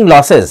to hearing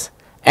losses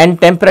and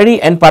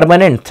temporary and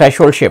permanent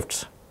threshold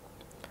shifts.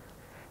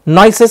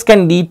 Noises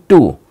can lead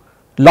to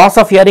loss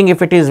of hearing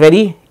if it is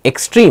very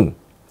extreme,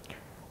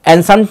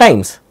 and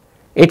sometimes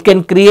it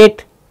can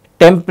create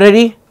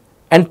temporary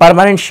and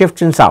permanent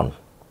shifts in sound.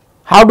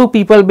 How do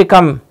people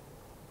become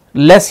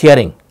less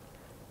hearing?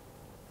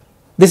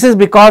 This is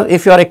because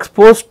if you are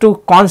exposed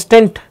to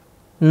constant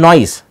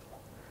noise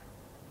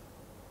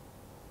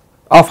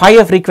of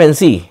higher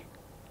frequency,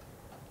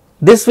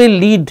 this will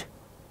lead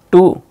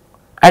to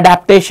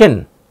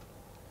adaptation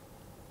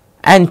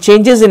and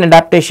changes in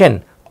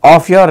adaptation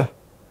of your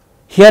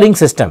hearing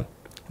system,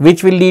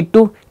 which will lead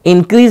to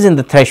increase in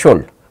the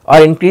threshold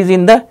or increase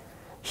in the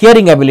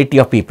hearing ability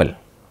of people.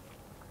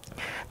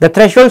 The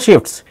threshold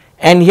shifts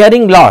and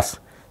hearing loss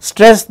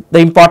stress the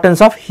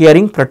importance of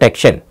hearing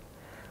protection.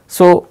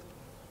 So,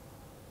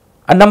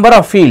 a number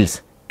of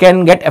fields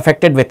can get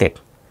affected with it.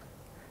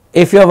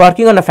 If you are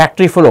working on a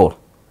factory floor,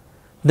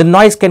 the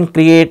noise can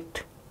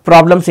create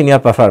problems in your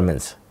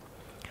performance.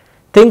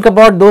 Think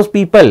about those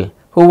people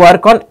who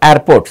work on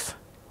airports.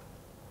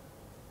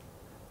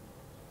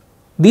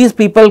 These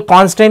people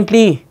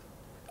constantly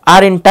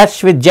are in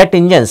touch with jet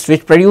engines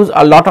which produce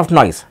a lot of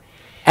noise,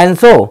 and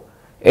so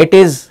it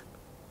is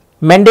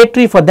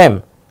mandatory for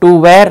them to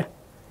wear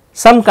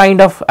some kind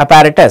of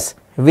apparatus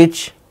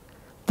which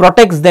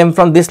protects them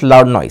from this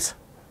loud noise.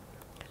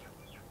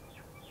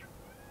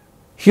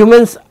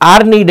 Humans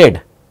are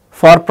needed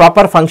for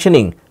proper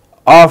functioning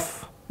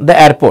of the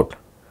airport,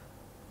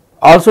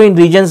 also in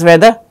regions where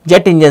the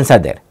jet engines are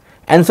there,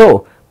 and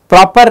so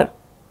proper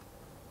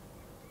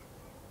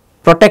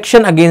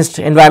protection against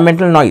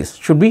environmental noise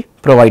should be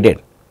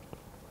provided.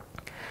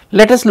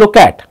 Let us look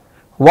at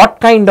what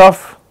kind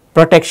of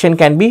protection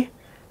can be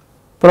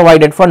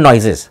provided for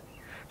noises.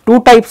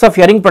 Two types of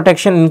hearing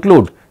protection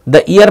include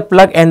the ear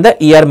plug and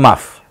the ear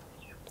muff.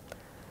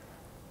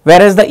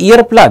 Whereas the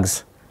ear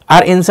plugs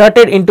are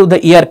inserted into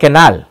the ear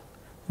canal,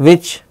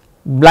 which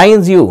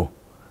blinds you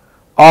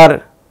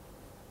or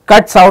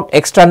cuts out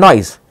extra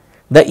noise,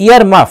 the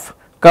ear muff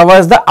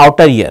covers the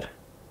outer ear.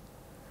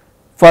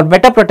 For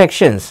better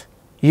protections,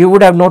 you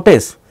would have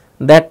noticed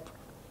that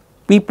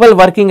people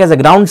working as a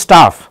ground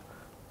staff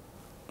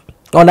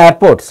on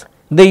airports,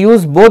 they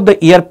use both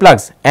the ear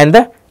plugs and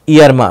the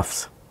ear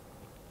muffs.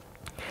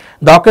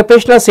 The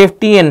Occupational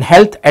Safety and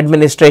Health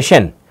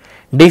Administration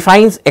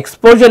defines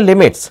exposure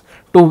limits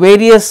to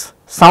various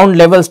sound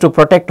levels to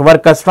protect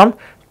workers from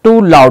too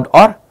loud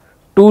or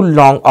too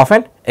long of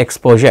an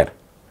exposure.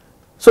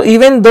 So,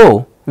 even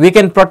though we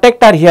can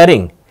protect our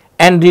hearing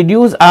and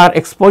reduce our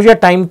exposure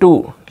time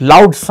to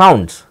loud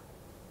sounds,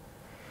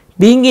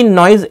 being in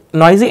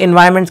noisy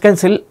environments can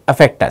still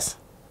affect us.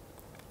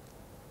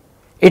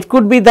 It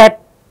could be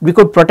that we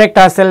could protect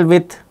ourselves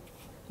with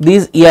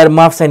these ear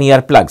muffs and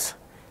ear plugs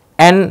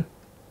and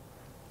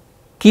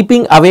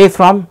keeping away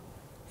from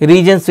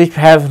regions which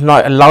have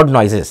loud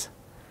noises.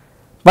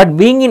 But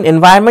being in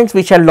environments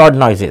which have loud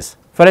noises,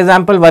 for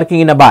example, working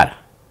in a bar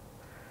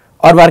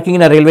or working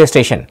in a railway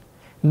station,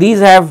 these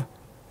have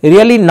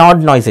really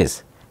loud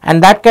noises,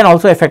 and that can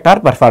also affect our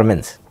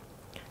performance.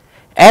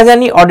 As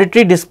any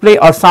auditory display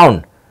or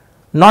sound,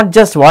 not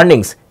just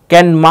warnings,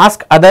 can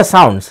mask other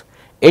sounds,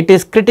 it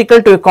is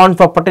critical to account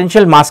for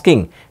potential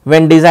masking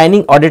when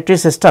designing auditory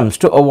systems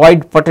to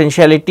avoid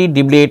potentially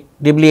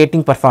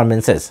debilitating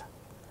performances.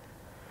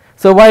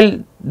 So,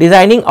 while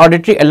designing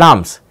auditory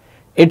alarms,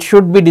 it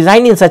should be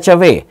designed in such a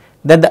way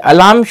that the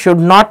alarm should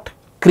not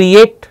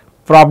create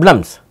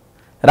problems.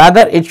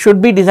 Rather, it should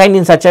be designed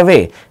in such a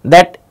way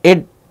that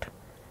it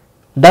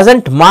does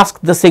not mask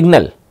the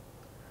signal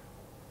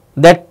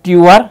that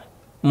you are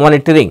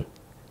monitoring.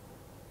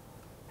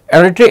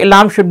 Auditory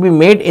alarm should be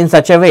made in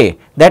such a way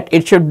that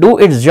it should do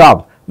its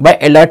job by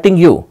alerting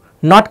you,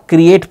 not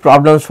create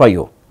problems for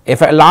you.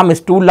 If an alarm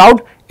is too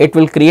loud, it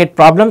will create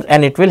problems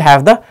and it will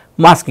have the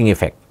masking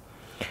effect.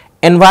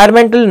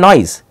 Environmental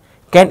noise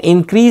can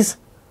increase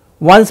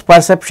one's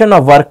perception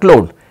of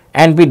workload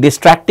and be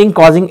distracting,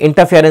 causing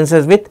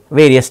interferences with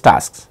various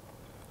tasks.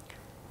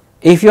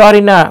 If you are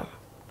in an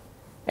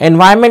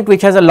environment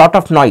which has a lot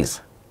of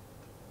noise,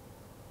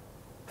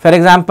 for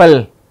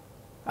example,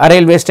 a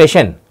railway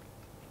station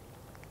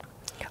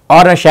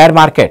or a share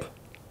market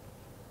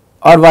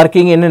or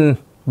working in a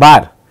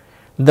bar,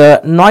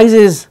 the noise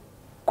is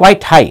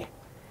quite high,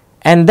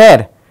 and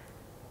there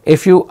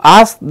if you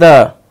ask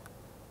the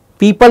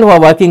people who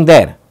are working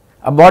there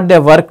about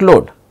their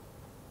workload,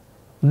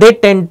 they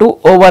tend to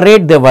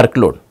overrate their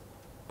workload,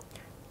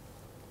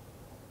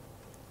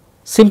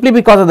 simply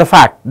because of the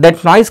fact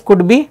that noise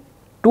could be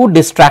too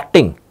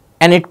distracting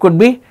and it could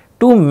be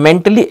too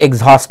mentally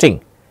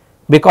exhausting.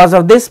 Because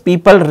of this,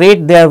 people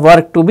rate their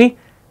work to be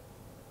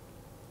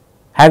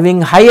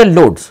having higher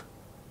loads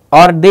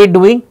or they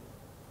doing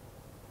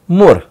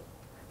more.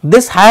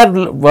 This higher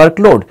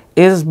workload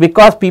is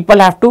because people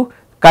have to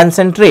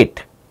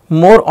concentrate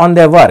more on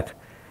their work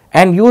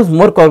and use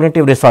more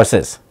cognitive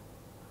resources.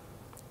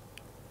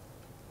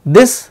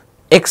 This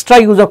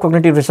extra use of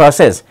cognitive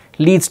resources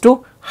leads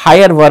to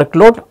higher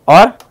workload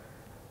or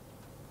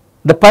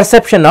the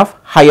perception of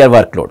higher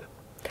workload.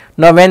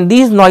 Now, when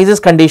these noises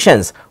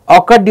conditions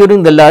occur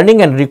during the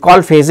learning and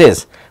recall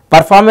phases,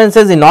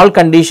 performances in all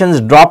conditions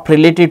drop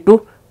related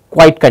to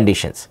quiet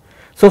conditions.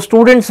 So,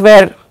 students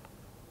were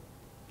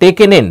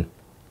taken in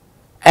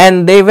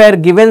and they were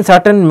given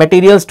certain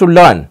materials to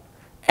learn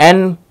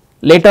and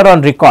later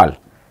on recall.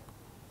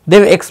 They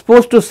were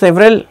exposed to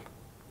several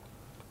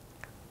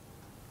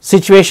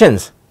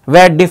situations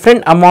where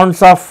different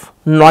amounts of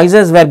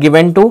noises were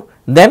given to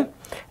them,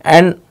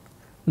 and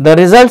the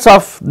results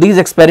of these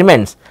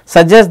experiments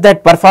suggest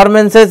that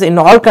performances in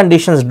all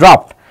conditions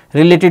dropped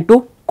related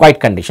to quiet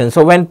conditions.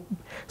 So, when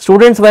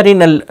students were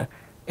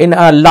in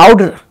a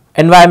loud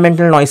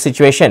environmental noise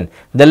situation,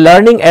 the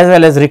learning as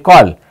well as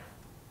recall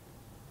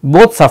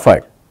both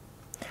suffered.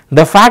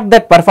 The fact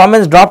that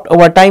performance dropped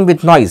over time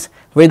with noise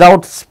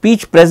without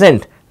speech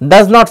present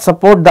does not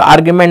support the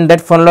argument that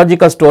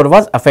phonological store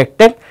was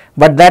affected,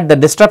 but that the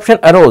disruption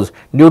arose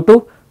due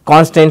to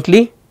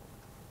constantly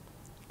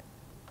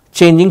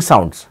changing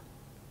sounds.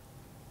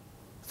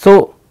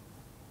 So,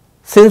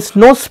 since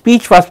no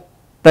speech was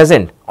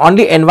present,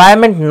 only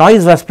environment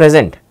noise was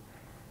present,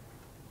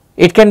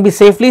 it can be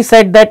safely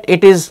said that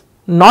it is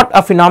not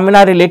a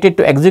phenomena related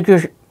to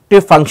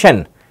executive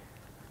function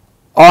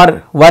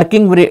or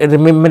working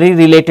memory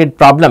related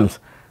problems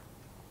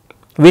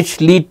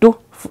which lead to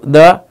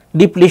the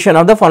depletion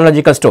of the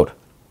phonological store.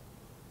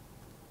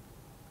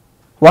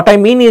 What I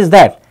mean is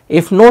that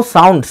if no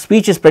sound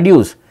speech is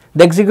produced,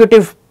 the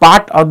executive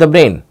part of the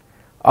brain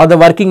or the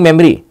working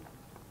memory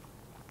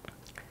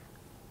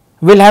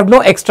will have no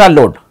extra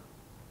load,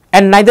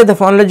 and neither the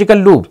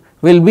phonological loop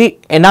will be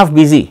enough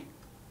busy.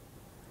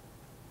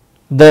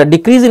 The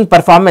decrease in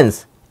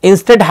performance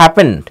instead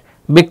happened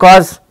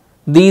because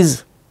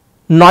these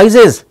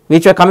noises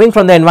which were coming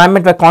from the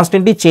environment were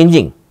constantly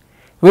changing,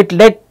 which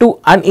led to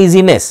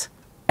uneasiness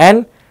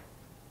and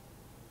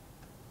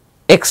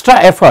extra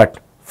effort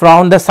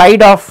from the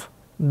side of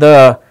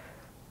the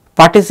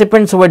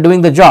participants who were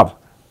doing the job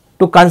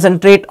to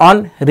concentrate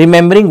on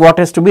remembering what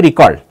is to be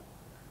recalled.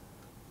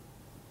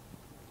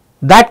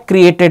 That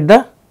created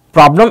the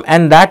problem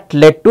and that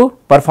led to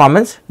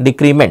performance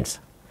decrements.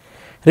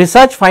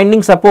 Research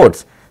finding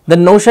supports the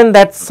notion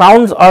that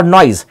sounds or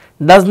noise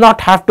does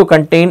not have to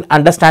contain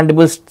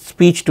understandable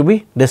speech to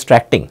be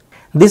distracting.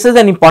 This is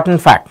an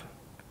important fact.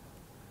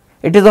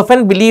 It is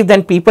often believed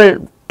that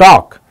people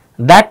talk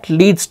that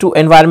leads to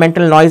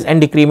environmental noise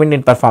and decrement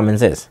in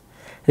performances.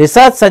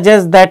 Research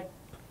suggests that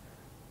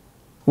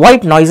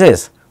white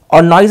noises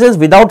or noises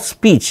without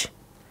speech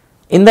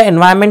in the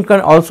environment can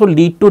also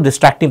lead to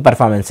distracting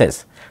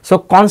performances. So,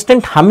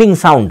 constant humming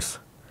sounds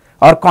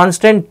or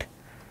constant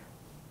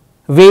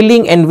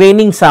wailing and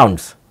waning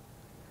sounds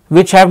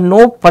which have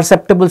no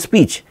perceptible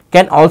speech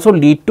can also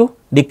lead to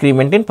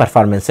decrement in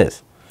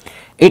performances.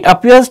 It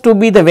appears to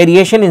be the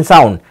variation in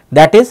sound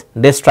that is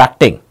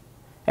distracting.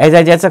 As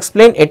I just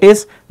explained, it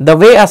is the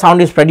way a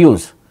sound is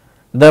produced,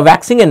 the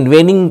waxing and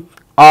waning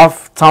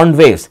of sound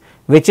waves,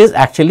 which is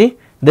actually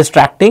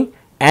distracting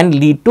and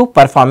lead to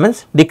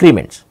performance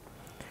decrements.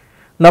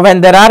 Now,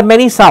 when there are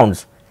many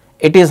sounds,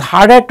 it is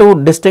harder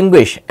to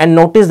distinguish and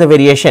notice the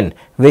variation,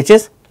 which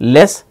is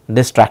less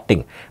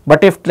distracting.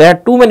 But if there are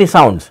too many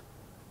sounds,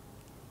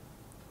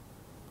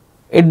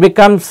 it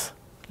becomes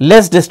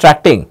less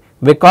distracting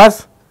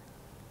because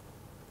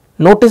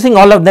noticing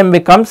all of them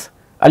becomes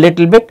a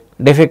little bit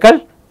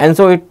difficult, and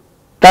so it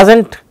does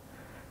not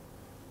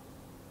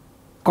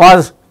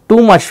cause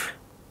too much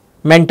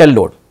mental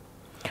load.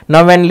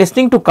 Now, when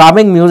listening to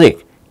calming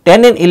music,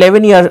 10 and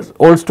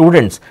 11-year-old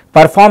students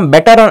perform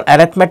better on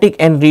arithmetic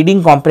and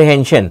reading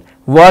comprehension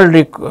word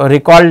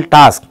recall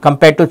tasks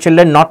compared to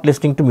children not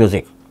listening to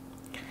music.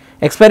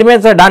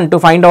 Experiments are done to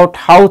find out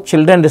how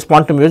children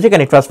respond to music,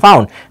 and it was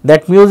found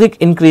that music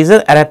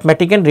increases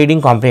arithmetic and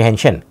reading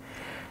comprehension.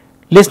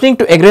 Listening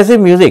to aggressive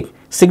music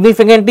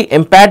significantly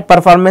impaired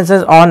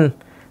performances on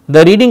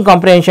the reading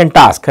comprehension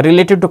task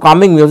related to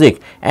calming music,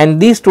 and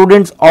these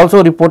students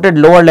also reported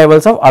lower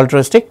levels of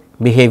altruistic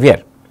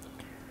behavior.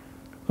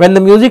 When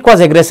the music was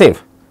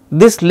aggressive,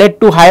 this led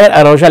to higher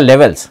arousal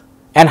levels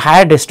and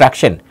higher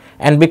distraction,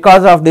 and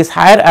because of this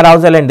higher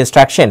arousal and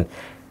distraction,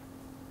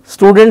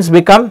 students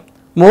become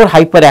more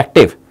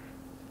hyperactive.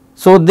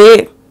 So,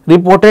 they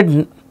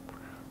reported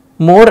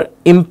more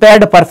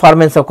impaired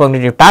performance of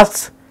cognitive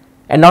tasks,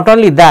 and not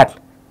only that,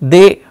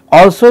 they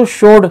also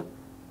showed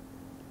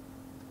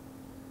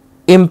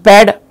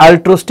impaired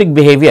altruistic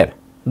behavior.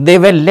 They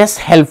were less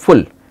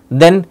helpful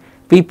than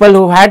people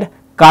who had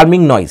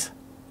calming noise.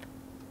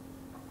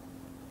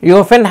 You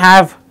often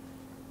have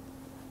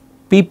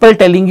people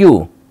telling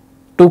you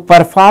to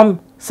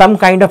perform some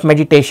kind of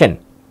meditation.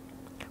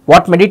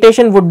 What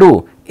meditation would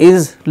do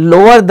is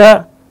lower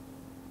the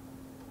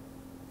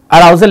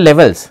arousal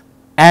levels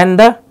and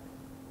the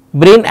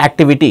brain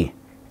activity,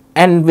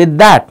 and with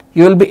that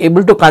you will be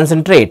able to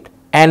concentrate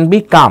and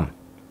be calm.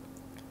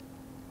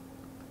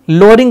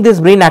 Lowering this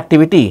brain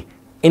activity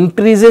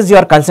increases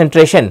your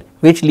concentration,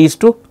 which leads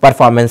to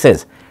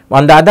performances.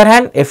 On the other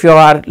hand, if you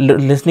are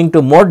listening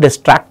to more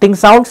distracting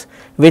sounds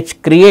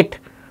which create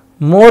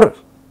more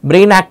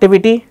brain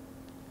activity,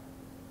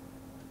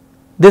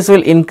 this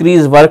will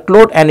increase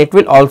workload and it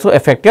will also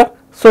affect your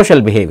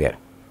social behavior.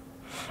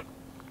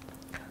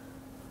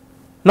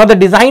 Now, the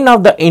design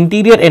of the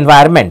interior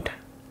environment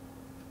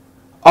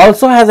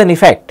also has an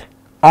effect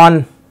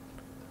on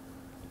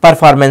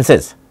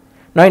performances.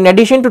 Now, in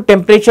addition to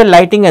temperature,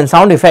 lighting and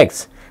sound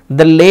effects,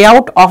 the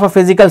layout of a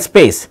physical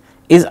space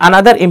is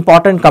another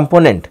important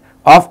component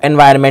of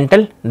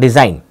environmental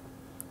design.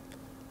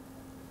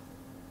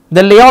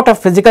 The layout of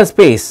physical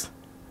space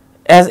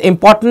has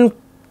important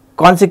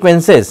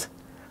consequences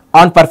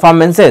on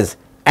performances,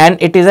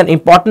 and it is an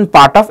important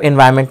part of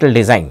environmental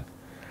design.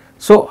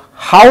 So,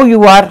 how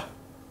you are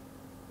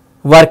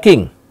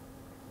working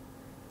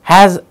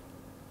has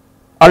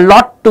a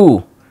lot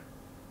to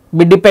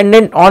be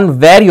dependent on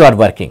where you are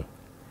working,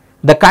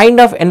 the kind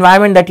of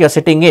environment that you are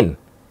sitting in,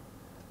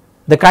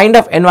 the kind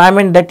of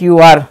environment that you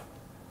are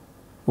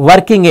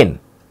working in,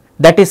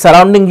 that is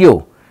surrounding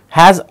you,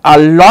 has a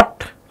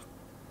lot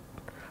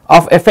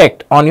of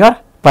effect on your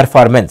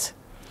performance.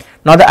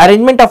 Now, the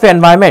arrangement of your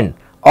environment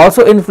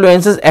also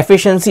influences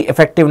efficiency,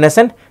 effectiveness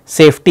and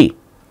safety.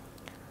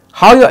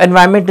 How your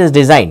environment is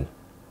designed,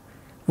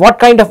 what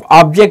kind of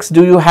objects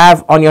do you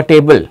have on your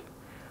table,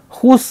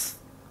 whose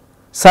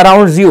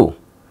surrounds you?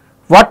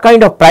 What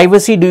kind of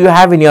privacy do you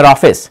have in your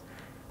office?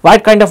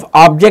 What kind of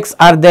objects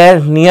are there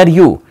near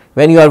you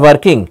when you are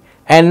working,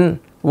 and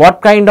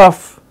what kind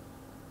of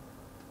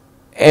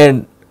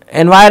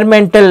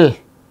environmental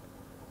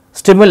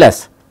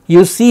stimulus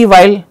you see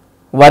while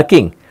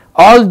working?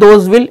 All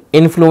those will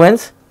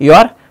influence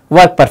your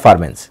work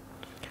performance.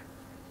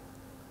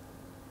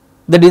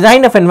 The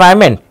design of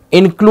environment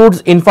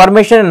includes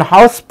information on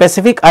how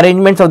specific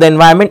arrangements of the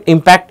environment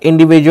impact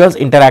individuals'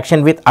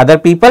 interaction with other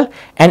people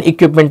and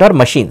equipment or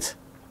machines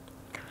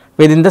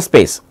within the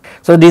space.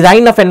 So,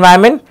 design of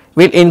environment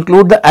will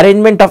include the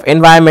arrangement of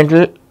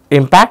environmental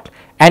impact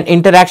and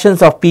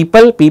interactions of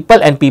people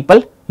and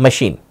people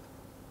machine.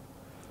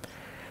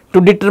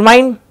 To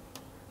determine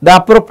the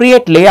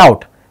appropriate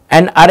layout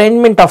and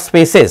arrangement of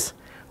spaces,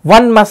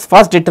 one must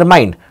first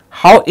determine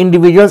how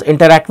individuals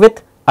interact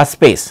with a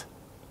space.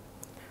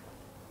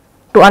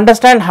 To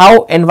understand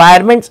how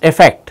environments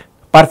affect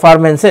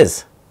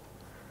performances,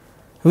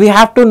 we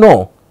have to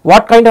know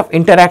what kind of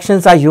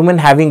interactions are human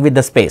having with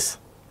the space.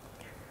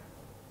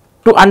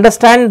 To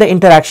understand the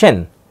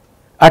interaction,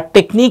 a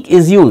technique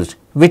is used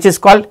which is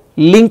called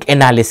link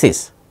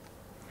analysis.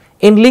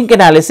 In link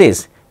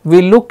analysis,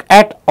 we look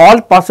at all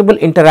possible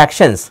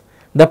interactions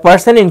the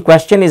person in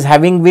question is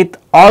having with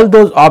all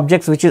those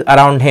objects which is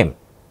around him.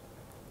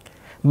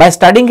 By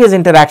studying his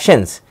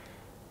interactions,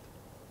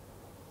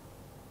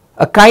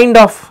 a kind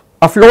of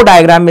a flow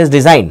diagram is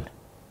designed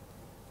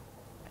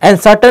and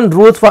certain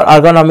rules for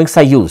ergonomics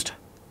are used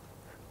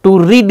to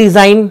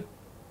redesign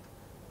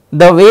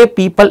the way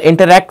people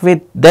interact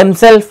with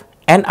themselves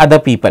and other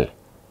people.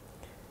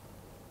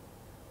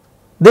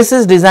 This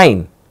is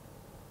designed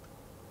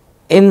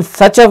in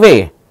such a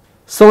way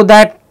so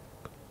that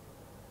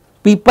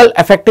people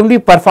effectively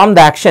perform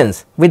the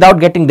actions without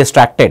getting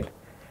distracted.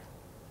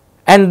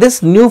 And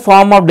this new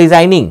form of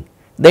designing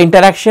the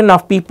interaction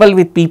of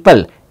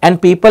people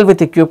and people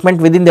with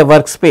equipment within the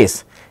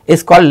workspace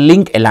is called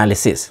link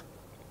analysis.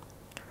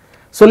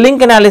 So,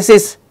 link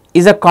analysis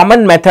is a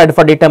common method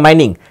for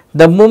determining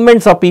the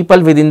movements of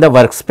people within the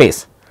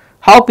workspace,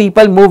 how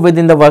people move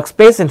within the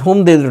workspace and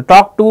whom they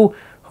talk to,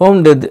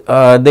 whom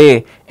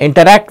they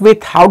interact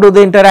with, how do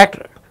they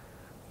interact,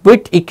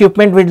 which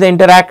equipment which they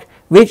interact,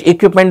 which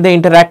equipment they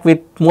interact with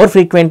more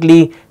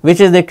frequently, which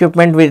is the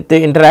equipment which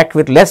they interact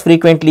with less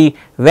frequently,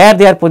 where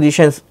their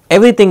positions,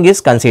 everything is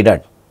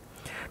considered.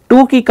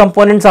 Two key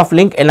components of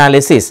link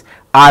analysis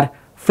are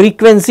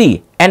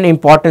frequency and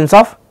importance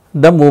of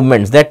the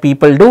movements that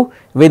people do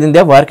within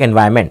their work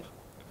environment.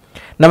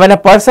 Now, when a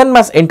person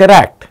must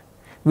interact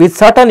with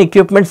certain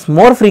equipments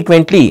more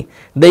frequently,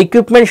 the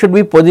equipment should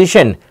be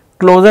positioned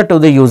closer to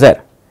the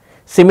user.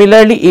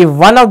 Similarly, if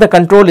one of the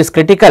control is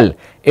critical,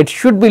 it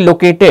should be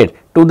located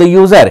to the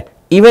user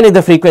even if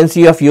the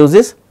frequency of use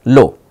is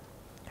low.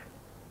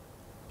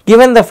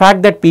 Given the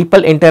fact that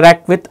people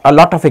interact with a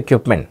lot of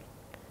equipment,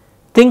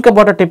 think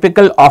about a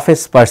typical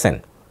office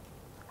person.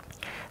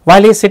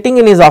 While he is sitting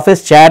in his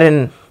office chair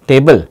and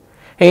table,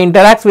 he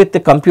interacts with the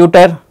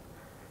computer,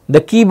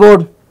 the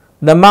keyboard,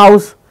 the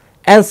mouse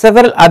and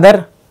several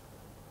other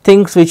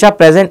things which are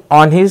present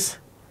on his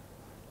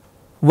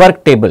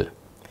work table.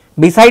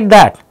 Beside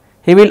that,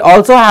 he will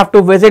also have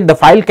to visit the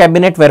file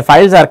cabinet where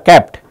files are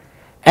kept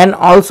and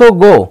also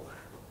go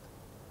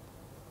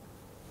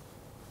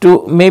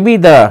to maybe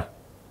the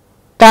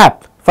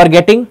tap for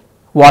getting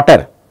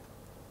water.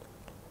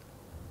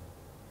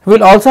 He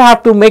will also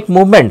have to make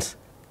movements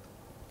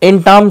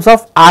in terms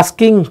of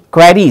asking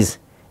queries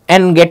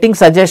and getting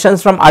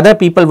suggestions from other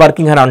people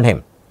working around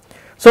him.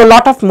 So, a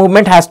lot of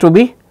movement has to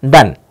be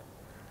done.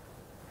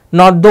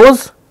 Now,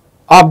 those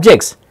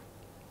objects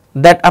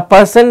that a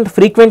person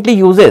frequently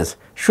uses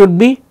should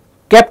be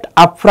kept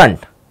up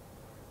front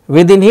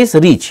within his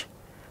reach,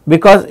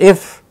 because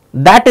if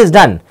that is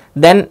done,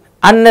 then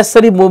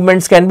unnecessary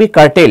movements can be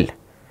curtailed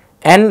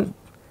and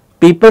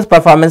people's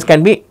performance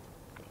can be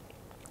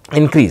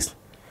increased.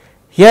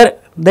 Here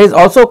there is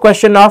also a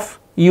question of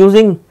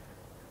using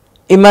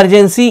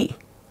emergency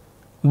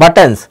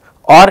buttons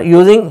or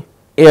using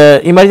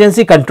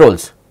emergency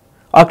controls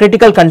or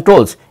critical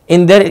controls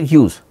in their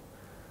use.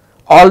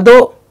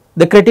 Although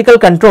the critical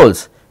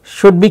controls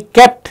should be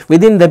kept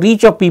within the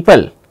reach of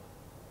people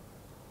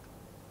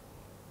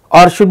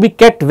or should be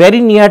kept very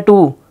near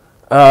to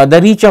the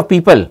reach of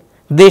people,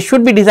 they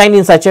should be designed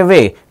in such a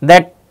way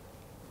that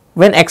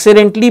when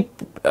accidentally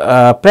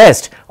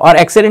pressed or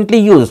accidentally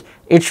used,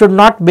 it should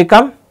not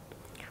become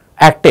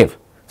active.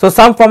 So,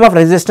 some form of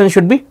resistance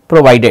should be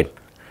provided.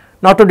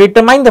 Now, to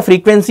determine the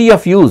frequency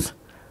of use,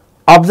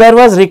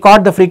 observers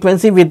record the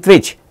frequency with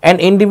which an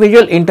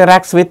individual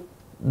interacts with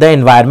the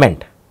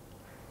environment.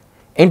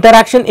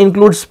 Interaction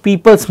includes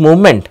people's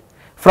movement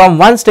from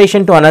one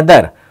station to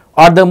another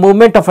or the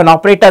movement of an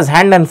operator's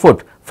hand and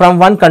foot from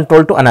one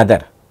control to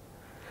another.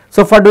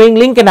 So, for doing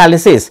link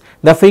analysis,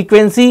 the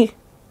frequency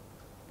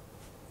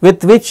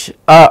with which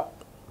a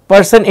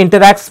person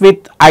interacts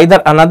with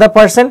either another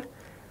person,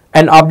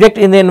 an object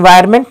in the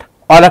environment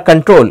or a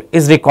control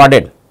is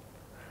recorded.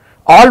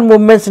 All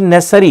movements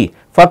necessary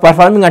for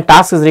performing a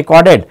task is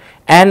recorded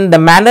and the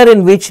manner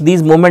in which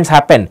these movements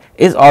happen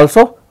is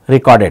also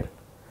recorded.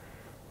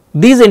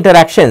 These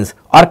interactions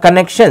or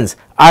connections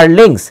are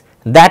links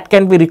that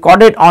can be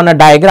recorded on a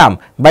diagram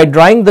by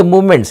drawing the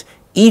movements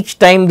each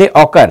time they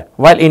occur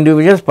while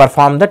individuals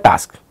perform the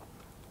task.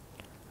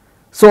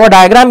 So, a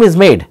diagram is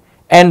made,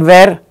 and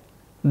where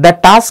the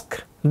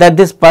task that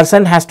this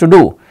person has to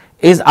do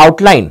is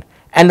outlined,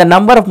 and the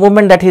number of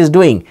movement that he is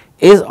doing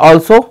is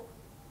also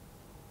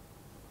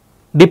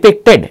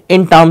depicted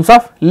in terms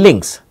of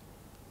links.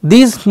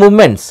 These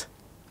movements,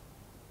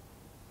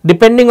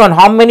 depending on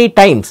how many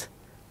times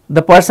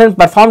the person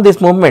performed these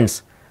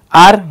movements,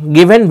 are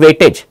given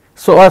weightage.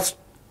 So, a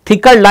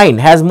thicker line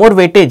has more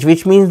weightage,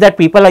 which means that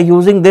people are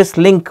using this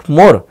link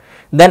more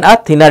than a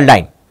thinner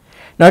line.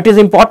 Now, it is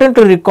important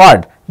to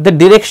record the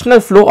directional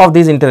flow of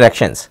these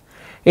interactions.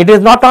 It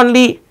is not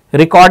only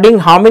recording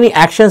how many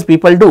actions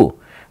people do,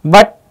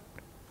 but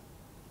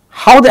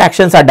how the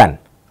actions are done,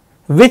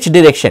 which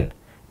direction.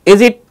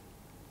 Is it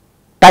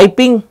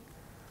typing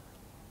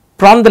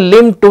from the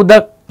limb to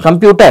the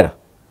computer,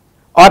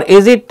 or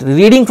is it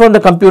reading from the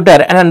computer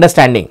and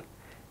understanding?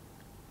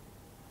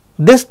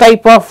 This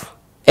type of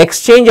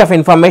exchange of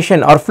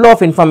information or flow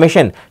of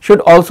information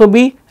should also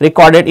be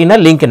recorded in a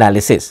link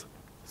analysis.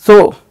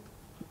 So,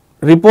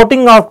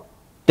 reporting of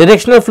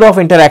directional flow of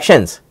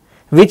interactions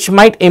which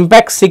might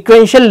impact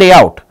sequential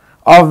layout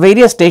of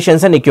various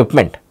stations and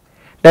equipment.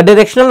 The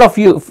directional of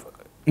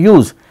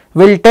use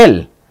will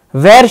tell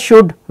where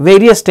should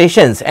various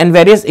stations and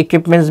various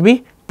equipments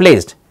be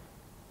placed.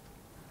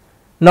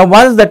 Now,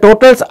 once the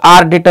totals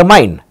are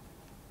determined,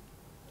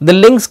 the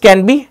links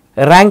can be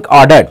rank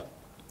ordered.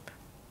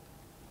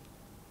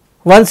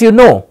 Once you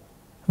know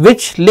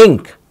which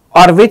link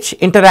or which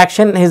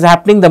interaction is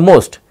happening the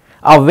most,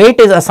 a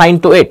weight is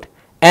assigned to it,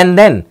 and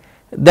then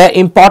the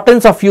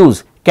importance of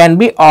use can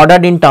be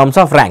ordered in terms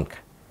of rank.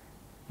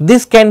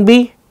 This can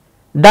be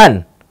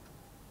done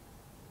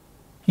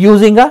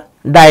using a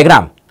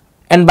diagram,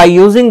 and by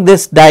using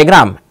this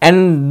diagram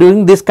and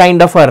doing this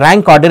kind of a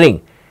rank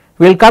ordering,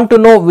 we will come to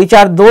know which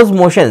are those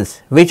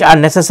motions which are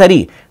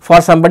necessary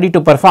for somebody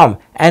to perform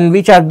and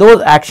which are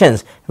those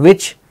actions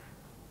which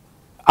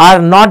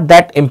are not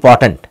that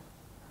important.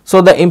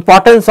 So, the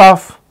importance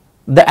of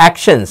the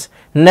actions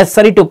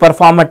necessary to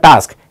perform a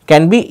task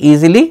can be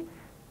easily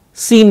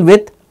seen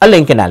with a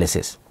link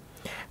analysis.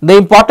 The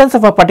importance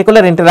of a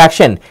particular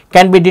interaction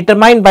can be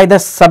determined by the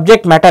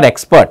subject matter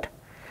expert.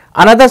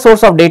 Another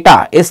source of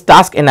data is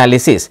task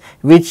analysis,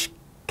 which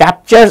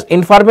captures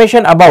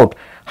information about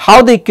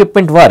how the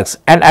equipment works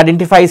and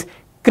identifies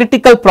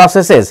critical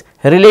processes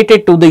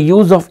related to the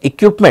use of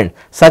equipment,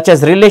 such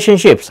as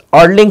relationships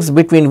or links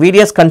between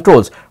various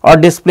controls or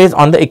displays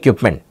on the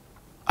equipment.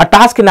 A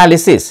task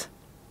analysis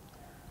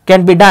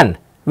can be done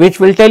which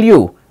will tell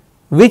you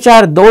which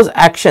are those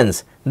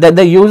actions that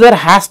the user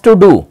has to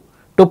do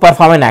to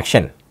perform an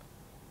action.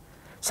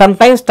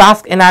 Sometimes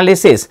task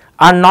analysis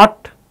are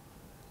not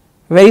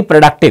very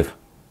productive.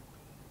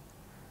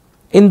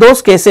 In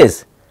those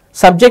cases,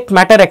 subject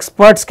matter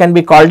experts can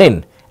be called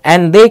in,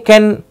 and they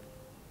can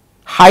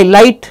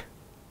highlight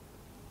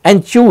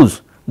and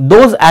choose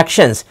those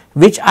actions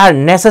which are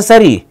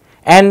necessary,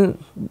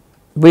 and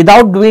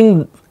without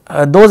doing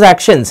those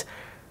actions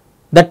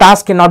the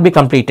task cannot be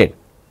completed.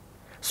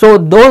 So,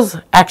 those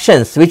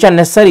actions which are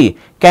necessary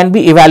can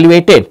be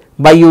evaluated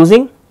by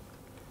using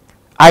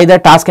either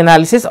task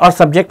analysis or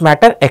subject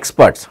matter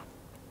experts.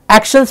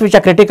 Actions which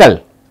are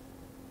critical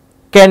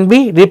can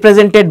be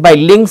represented by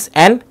links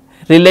and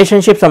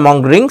relationships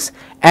among rings,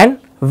 and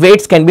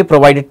weights can be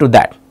provided to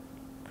that.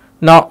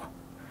 Now,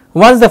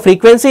 once the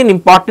frequency and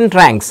important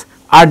ranks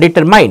are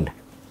determined,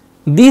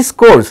 these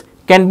scores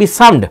can be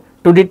summed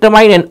to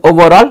determine an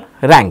overall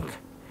rank.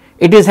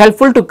 It is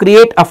helpful to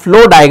create a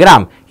flow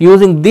diagram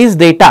using these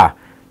data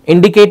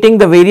indicating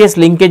the various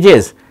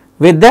linkages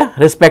with the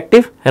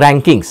respective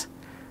rankings.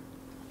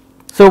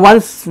 So,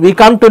 once we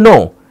come to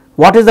know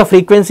what is the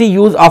frequency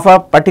use of a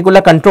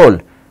particular control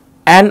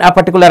and a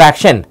particular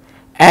action,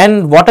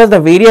 and what are the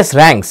various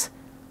ranks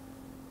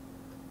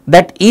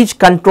that each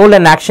control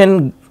and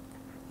action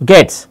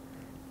gets,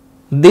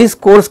 these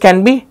scores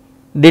can be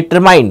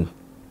determined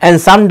and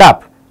summed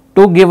up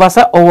to give us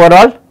a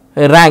overall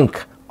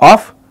rank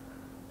of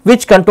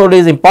which control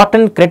is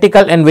important,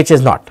 critical, and which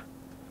is not.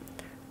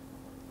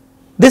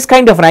 This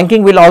kind of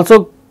ranking will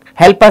also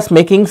help us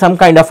making some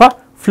kind of a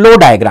flow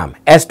diagram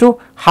as to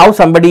how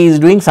somebody is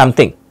doing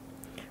something,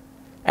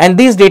 and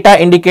these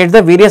data indicates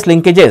the various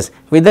linkages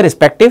with the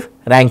respective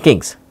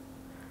rankings.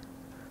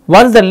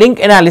 Once the link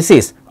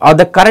analysis or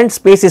the current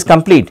space is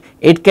complete,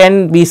 it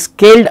can be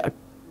scaled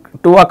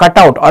to a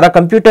cutout or a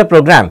computer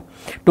program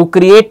to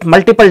create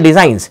multiple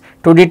designs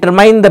to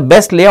determine the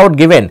best layout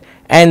given,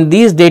 and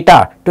these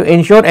data to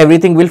ensure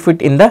everything will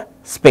fit in the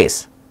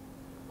space.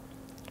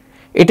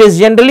 It is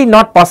generally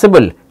not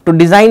possible to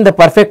design the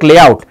perfect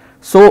layout,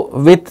 so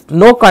with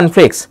no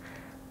conflicts,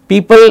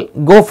 people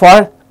go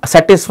for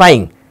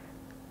satisfying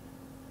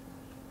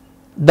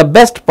the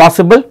best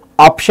possible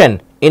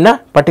option in a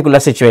particular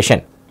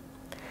situation.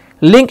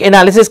 Link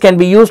analysis can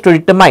be used to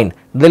determine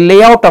the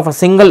layout of a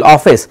single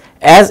office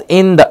as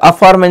in the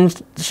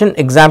aforementioned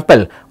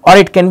example, or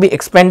it can be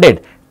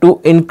expanded to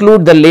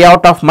include the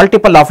layout of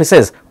multiple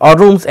offices or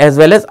rooms as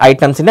well as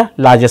items in a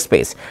larger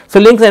space. So,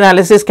 links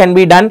analysis can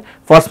be done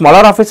for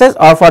smaller offices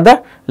or for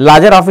the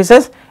larger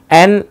offices,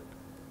 and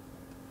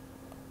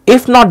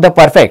if not the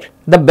perfect,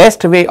 the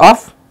best way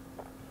of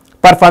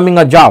performing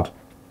a job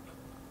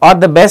or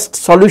the best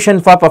solution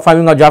for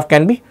performing a job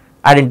can be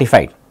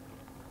identified.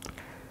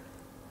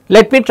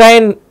 Let me try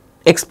and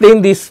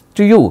explain this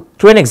to you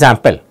through an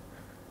example.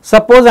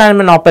 Suppose I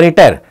am an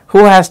operator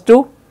who has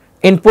to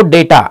input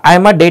data. I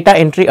am a data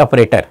entry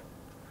operator.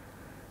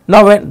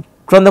 Now,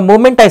 from the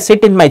moment I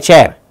sit in my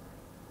chair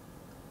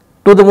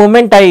to the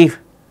moment I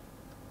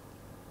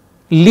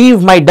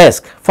leave my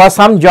desk for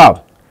some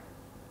job,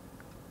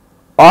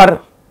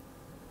 or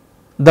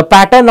the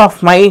pattern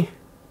of my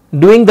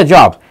doing the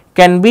job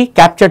can be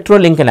captured through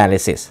link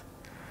analysis.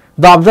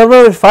 The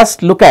observer will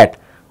first look at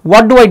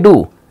what do I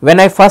do when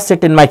I first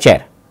sit in my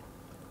chair,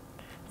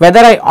 whether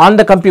I on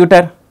the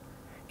computer,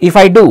 if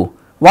I do,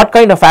 what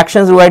kind of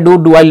actions do I do?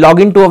 Do I log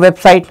into a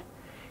website?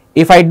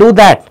 If I do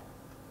that,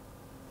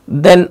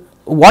 then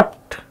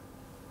what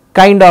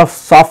kind of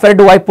software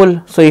do I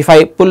pull? So, if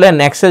I pull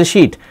an Excel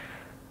sheet,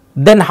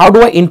 then how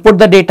do I input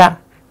the data?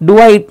 Do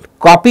I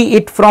copy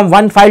it from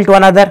one file to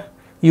another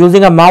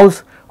using a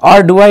mouse,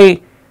 or do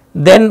I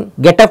then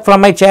get up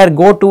from my chair,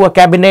 go to a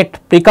cabinet,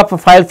 pick up a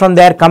file from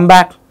there, come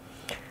back?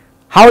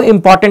 How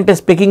important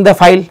is picking the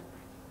file?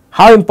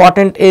 How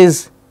important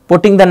is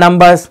putting the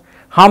numbers?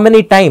 How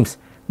many times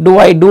do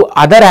I do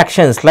other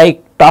actions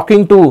like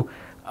talking to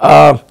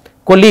a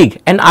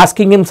colleague and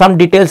asking him some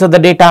details of the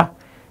data?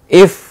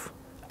 If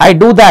I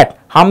do that,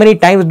 how many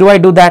times do I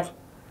do that?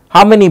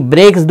 How many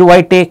breaks do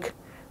I take?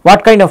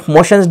 What kind of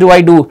motions do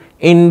I do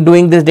in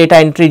doing this data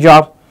entry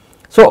job?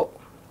 So,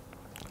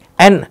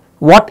 and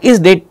what is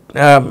data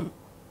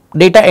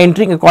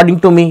entering according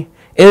to me?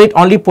 Is it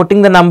only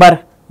putting the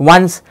number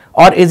once,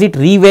 or is it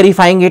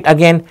re-verifying it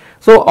again?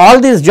 So, all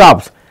these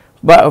jobs,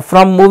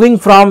 from moving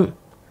from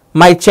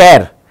my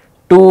chair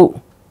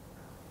to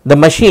the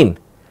machine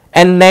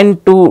and then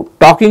to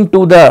talking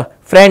to the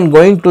friend,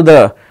 going to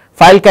the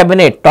file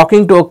cabinet,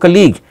 talking to a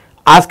colleague,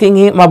 asking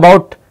him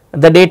about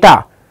the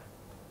data,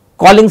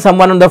 calling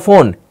someone on the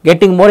phone,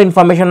 getting more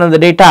information on the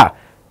data,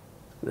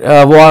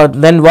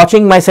 then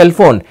watching my cell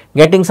phone,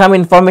 getting some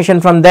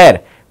information from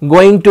there,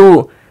 going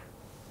to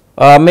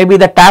maybe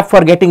the tap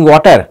for getting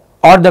water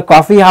or the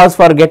coffee house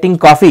for getting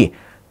coffee.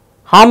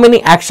 How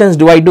many actions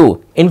do I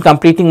do in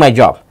completing my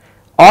job?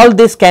 All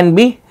this can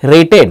be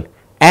rated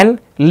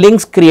and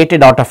links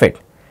created out of it.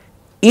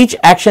 Each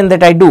action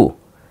that I do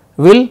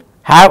will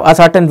have a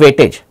certain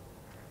weightage.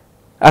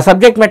 A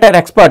subject matter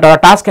expert or a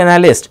task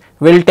analyst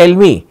will tell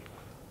me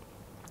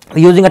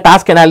using a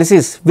task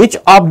analysis which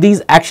of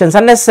these actions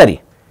are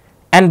necessary,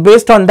 and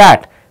based on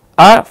that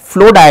a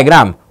flow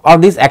diagram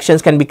of these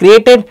actions can be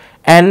created,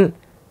 and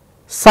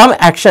some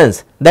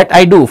actions that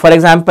I do, for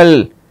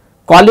example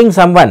calling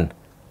someone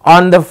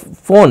on the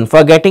phone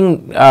for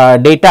getting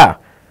data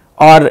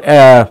or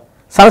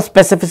some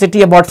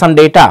specificity about some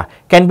data,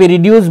 can be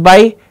reduced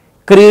by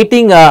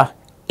creating a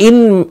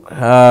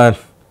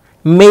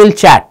mail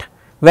chat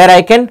where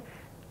I can,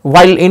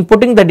 while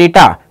inputting the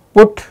data,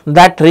 put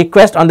that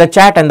request on the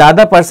chat and the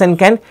other person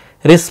can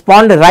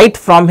respond right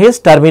from his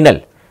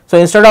terminal. So,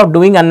 instead of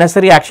doing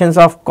unnecessary actions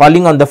of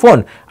calling on the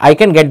phone, I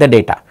can get the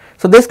data.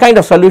 So, this kind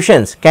of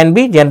solutions can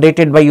be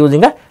generated by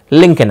using a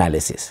link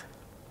analysis.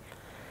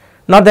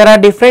 Now, there are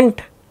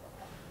different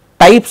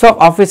types of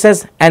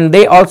offices and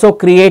they also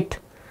create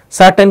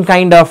certain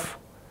kind of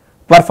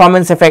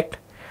performance effect.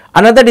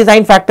 Another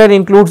design factor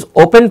includes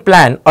open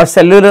plan or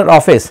cellular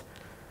office.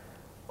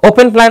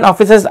 Open plan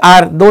offices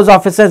are those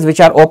offices which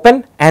are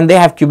open and they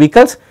have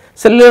cubicles.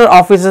 Cellular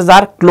offices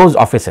are closed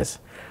offices.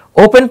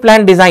 Open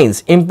plan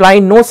designs imply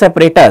no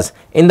separators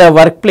in the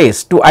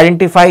workplace to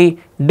identify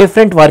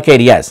different work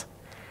areas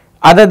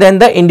other than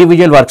the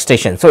individual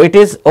workstation. So, it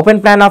is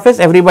open plan office,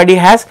 everybody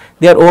has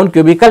their own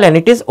cubicle and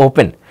it is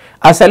open.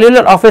 A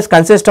cellular office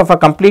consists of a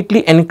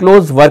completely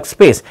enclosed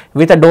workspace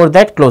with a door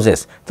that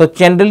closes. So,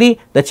 generally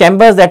the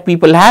chambers that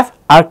people have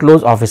are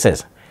closed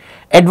offices.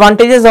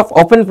 Advantages of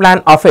open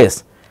plan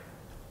office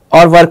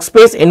or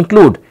workspace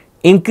include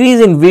increase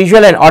in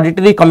visual and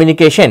auditory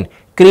communication,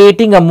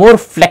 creating a more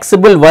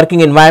flexible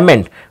working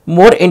environment,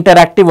 more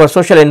interactive or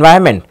social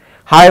environment.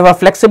 However,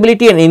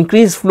 flexibility and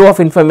increased flow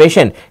of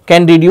information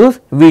can reduce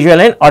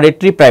visual and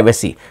auditory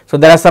privacy. So,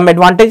 there are some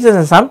advantages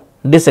and some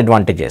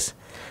disadvantages.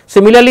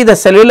 Similarly, the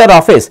cellular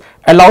office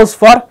allows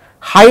for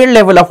higher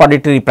level of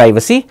auditory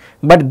privacy,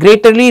 but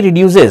greatly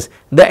reduces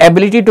the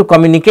ability to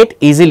communicate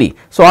easily.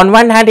 So, on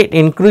one hand it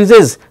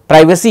increases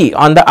privacy,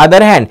 on the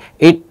other hand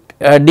it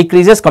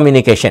decreases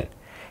communication.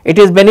 It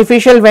is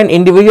beneficial when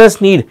individuals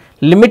need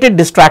limited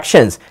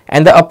distractions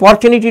and the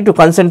opportunity to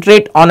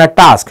concentrate on a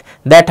task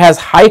that has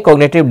high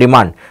cognitive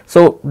demand.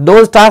 So,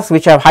 those tasks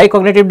which have high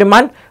cognitive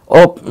demand,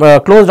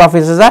 closed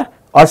offices are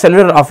or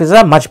cellular offices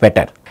are much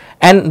better,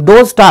 and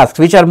those tasks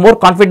which are more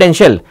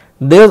confidential,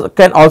 those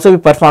can also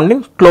be performed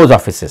in closed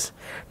offices.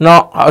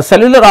 Now,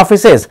 cellular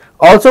offices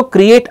also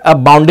create a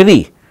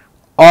boundary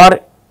or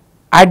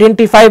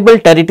identifiable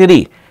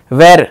territory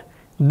where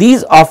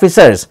these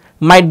officers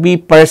might be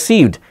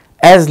perceived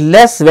as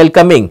less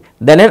welcoming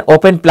than an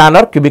open plan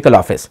or cubicle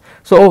office.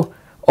 So,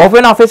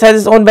 open office has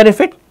its own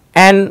benefit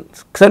and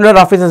cellular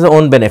office has its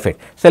own benefit.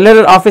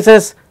 Cellular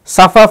offices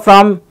suffer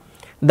from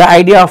the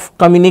idea of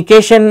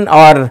communication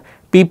or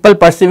people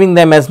perceiving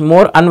them as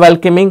more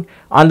unwelcoming.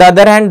 On the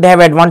other hand, they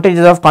have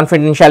advantages of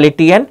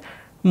confidentiality and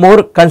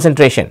more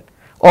concentration.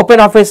 Open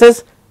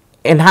offices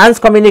enhance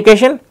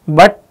communication,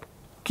 but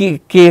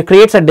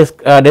creates a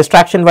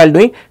distraction while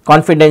doing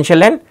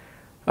confidential and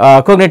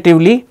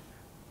cognitively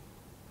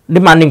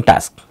demanding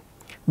tasks.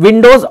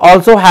 Windows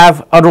also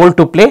have a role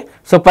to play.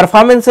 So,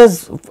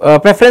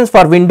 preference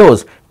for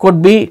windows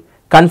could be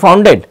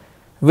confounded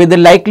with the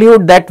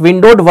likelihood that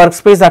windowed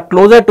workspaces are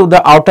closer to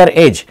the outer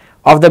edge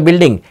of the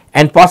building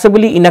and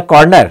possibly in a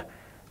corner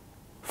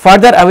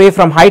further away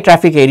from high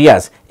traffic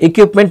areas,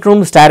 equipment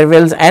rooms,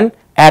 stairwells and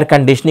air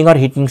conditioning or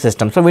heating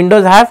system. So,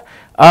 windows have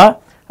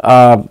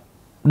a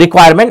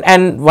requirement,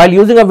 and while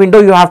using a window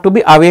you have to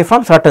be away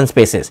from certain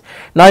spaces.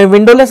 Now, in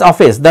windowless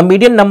office, the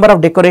median number of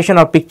decoration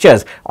or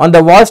pictures on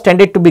the walls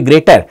tended to be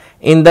greater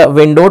in the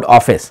windowed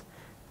office.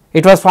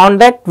 It was found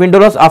that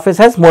windowless office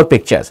has more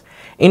pictures.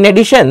 In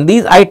addition,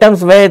 these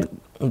items were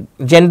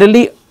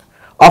generally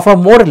of a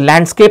more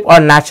landscape or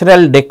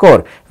natural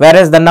decor,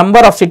 whereas the number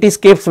of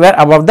cityscapes were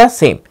above the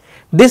same.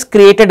 This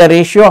created a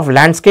ratio of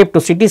landscape to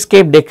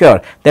cityscape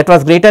decor that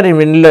was greater in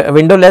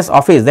windowless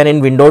office than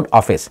in windowed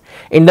office.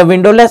 In the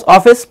windowless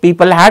office,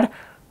 people had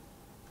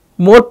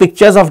more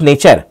pictures of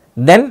nature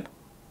than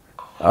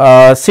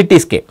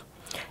cityscape.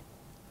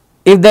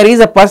 If there is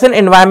a person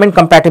environment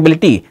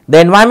compatibility, the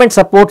environment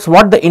supports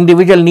what the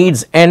individual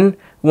needs and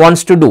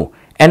wants to do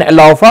and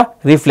allow for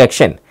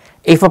reflection.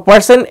 If a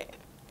person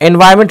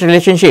environment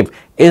relationship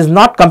is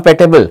not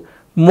compatible,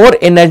 more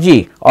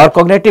energy or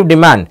cognitive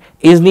demand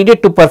is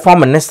needed to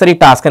perform a necessary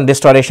task and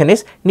restoration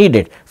is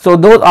needed. So,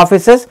 those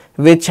offices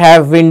which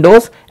have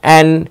windows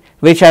and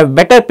which have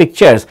better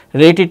pictures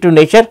related to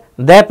nature,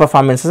 their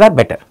performances are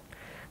better.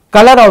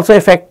 Color also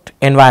affect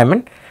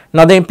environment.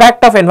 Now, the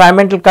impact of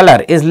environmental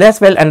color is less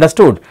well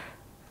understood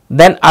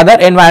than other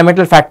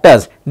environmental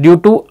factors due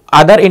to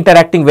other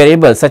interacting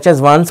variables such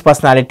as one's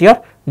personality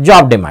or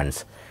job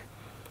demands.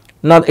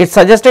 Now, it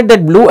suggested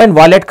that blue and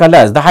violet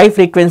colors, the high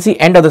frequency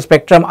end of the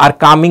spectrum, are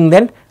calming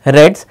than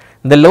reds,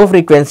 the low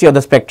frequency of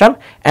the spectrum,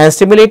 and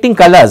stimulating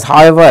colors.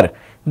 However,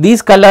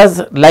 these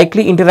colors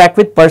likely interact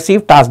with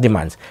perceived task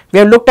demands. We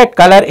have looked at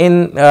color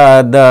in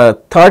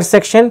the third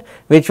section,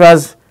 which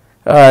was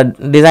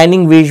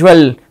designing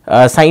visual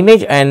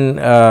signage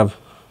and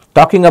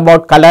talking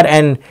about color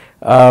and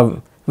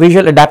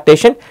visual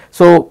adaptation.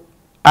 So,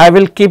 I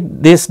will keep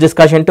this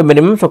discussion to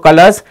minimum. So,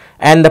 colors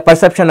and the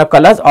perception of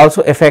colors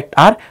also affect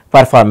our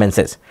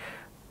performances.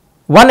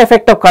 One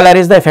effect of color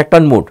is the effect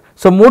on mood.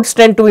 So, moods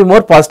tend to be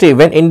more positive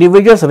when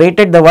individuals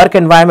rated the work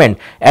environment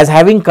as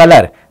having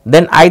color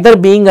than either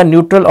being a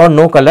neutral or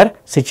no color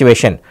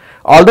situation.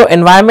 Although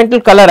environmental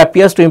color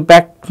appears to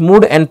impact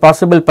mood and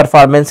possible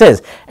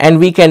performances, and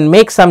we can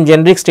make some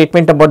generic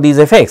statement about these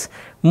effects,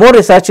 more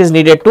research is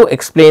needed to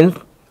explain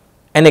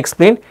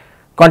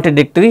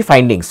contradictory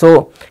findings.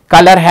 So,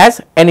 color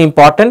has an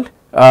important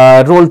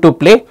role to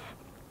play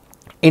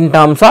in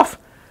terms of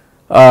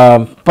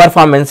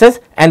performances,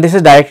 and this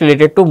is directly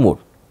related to mood.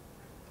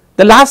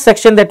 The last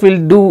section that we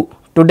will do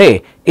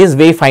today is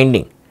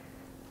wayfinding.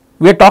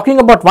 We are talking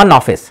about one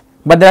office,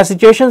 but there are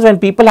situations when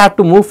people have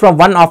to move from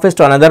one office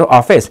to another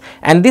office,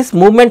 and this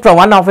movement from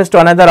one office to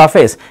another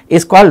office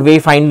is called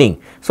wayfinding.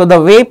 So, the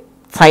way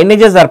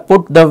signages are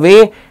put, the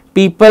way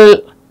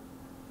people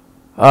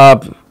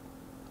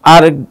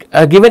are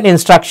given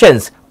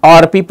instructions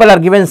or people are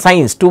given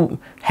signs to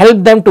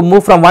help them to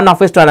move from one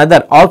office to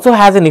another also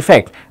has an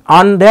effect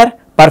on their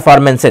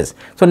performances.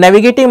 So,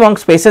 navigating among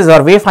spaces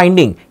or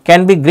wayfinding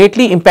can be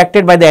greatly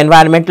impacted by the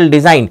environmental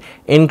design,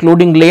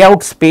 including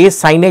layout,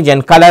 space, signage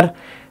and color.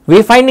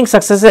 Wayfinding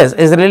successes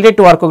is related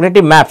to our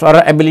cognitive maps or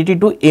our ability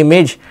to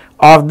image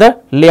of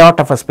the layout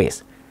of a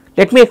space.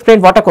 Let me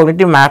explain what a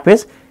cognitive map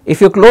is.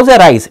 If you close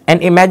your eyes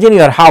and imagine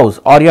your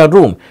house or your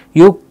room,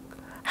 you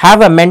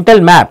have a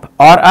mental map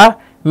or a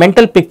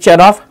mental picture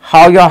of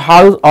how your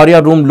house or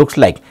your room looks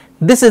like.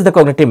 This is the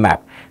cognitive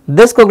map.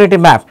 This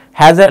cognitive map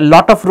has a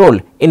lot of role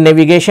in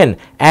navigation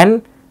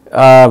and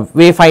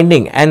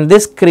wayfinding, and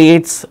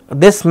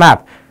this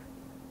map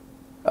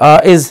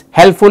is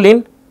helpful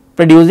in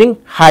producing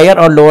higher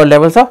or lower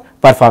levels of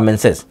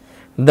performances.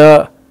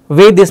 The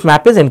way this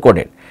map is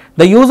encoded,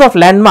 the use of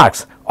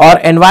landmarks or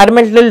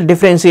environmental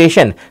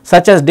differentiation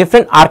such as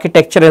different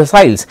architectural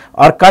styles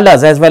or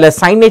colors as well as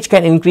signage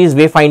can increase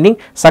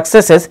wayfinding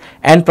successes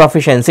and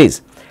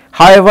proficiencies.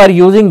 However,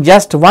 using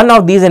just one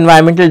of these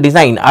environmental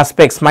design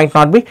aspects might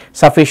not be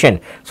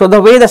sufficient. So,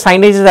 the way the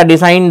signages are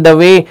designed, the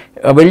way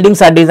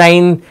buildings are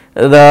designed,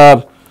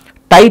 the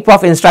type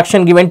of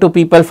instruction given to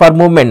people for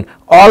movement,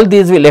 all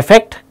these will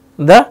affect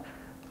the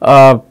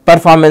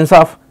performance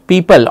of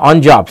people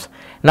on jobs.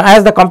 Now,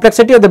 as the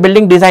complexity of the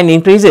building design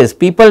increases,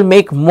 people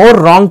make more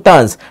wrong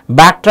turns,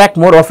 backtrack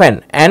more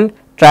often and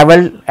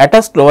travel at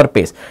a slower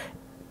pace.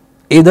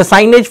 If the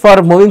signage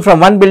for moving from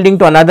one building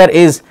to another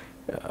is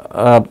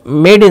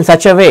made in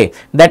such a way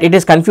that it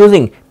is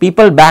confusing,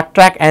 people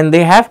backtrack and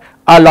they have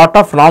a lot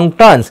of wrong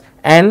turns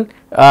and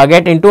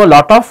get into a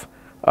lot of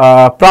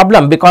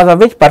problem, because of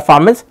which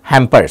performance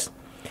hampers.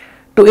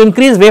 To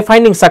increase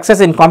wayfinding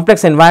success in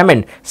complex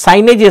environment,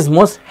 signage is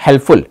most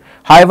helpful.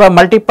 However,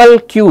 multiple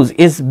cues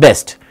is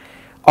best.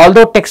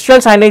 Although textual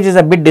signage is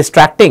a bit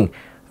distracting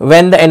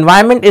when the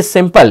environment is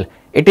simple,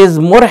 it is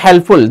more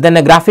helpful than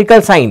a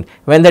graphical sign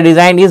when the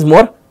design is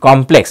more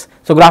complex.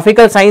 So,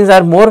 graphical signs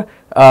are more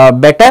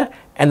better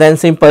and then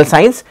simple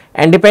signs,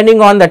 and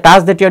depending on the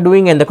task that you are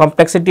doing and the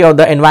complexity of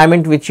the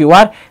environment which you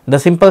are, the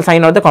simple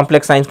sign or the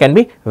complex signs can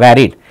be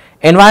varied.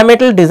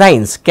 Environmental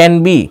designs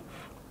can be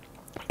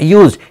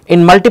used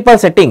in multiple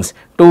settings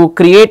to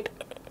create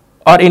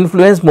or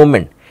influence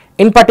movement.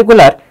 In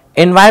particular,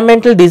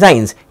 environmental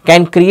designs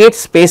can create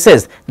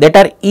spaces that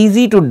are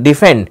easy to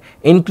defend,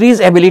 increase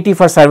ability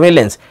for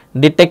surveillance,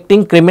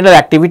 detecting criminal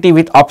activity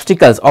with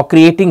obstacles, or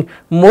creating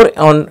more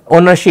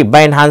ownership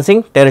by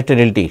enhancing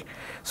territoriality.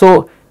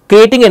 So,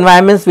 creating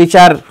environments which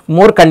are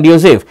more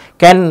conducive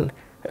can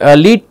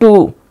lead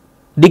to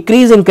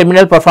decrease in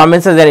criminal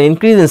performances and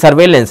increase in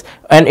surveillance,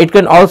 and it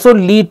can also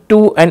lead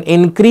to an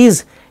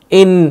increase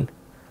in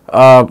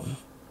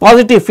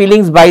positive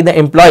feelings by the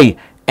employee,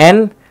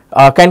 and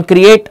can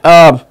create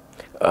a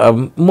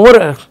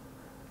more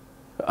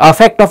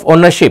effect of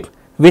ownership,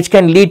 which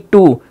can lead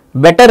to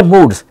better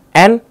moods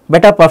and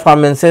better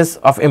performances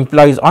of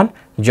employees on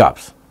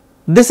jobs.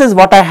 This is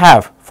what I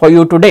have for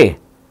you today.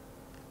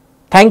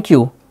 Thank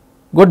you,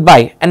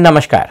 goodbye and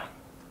namaskar.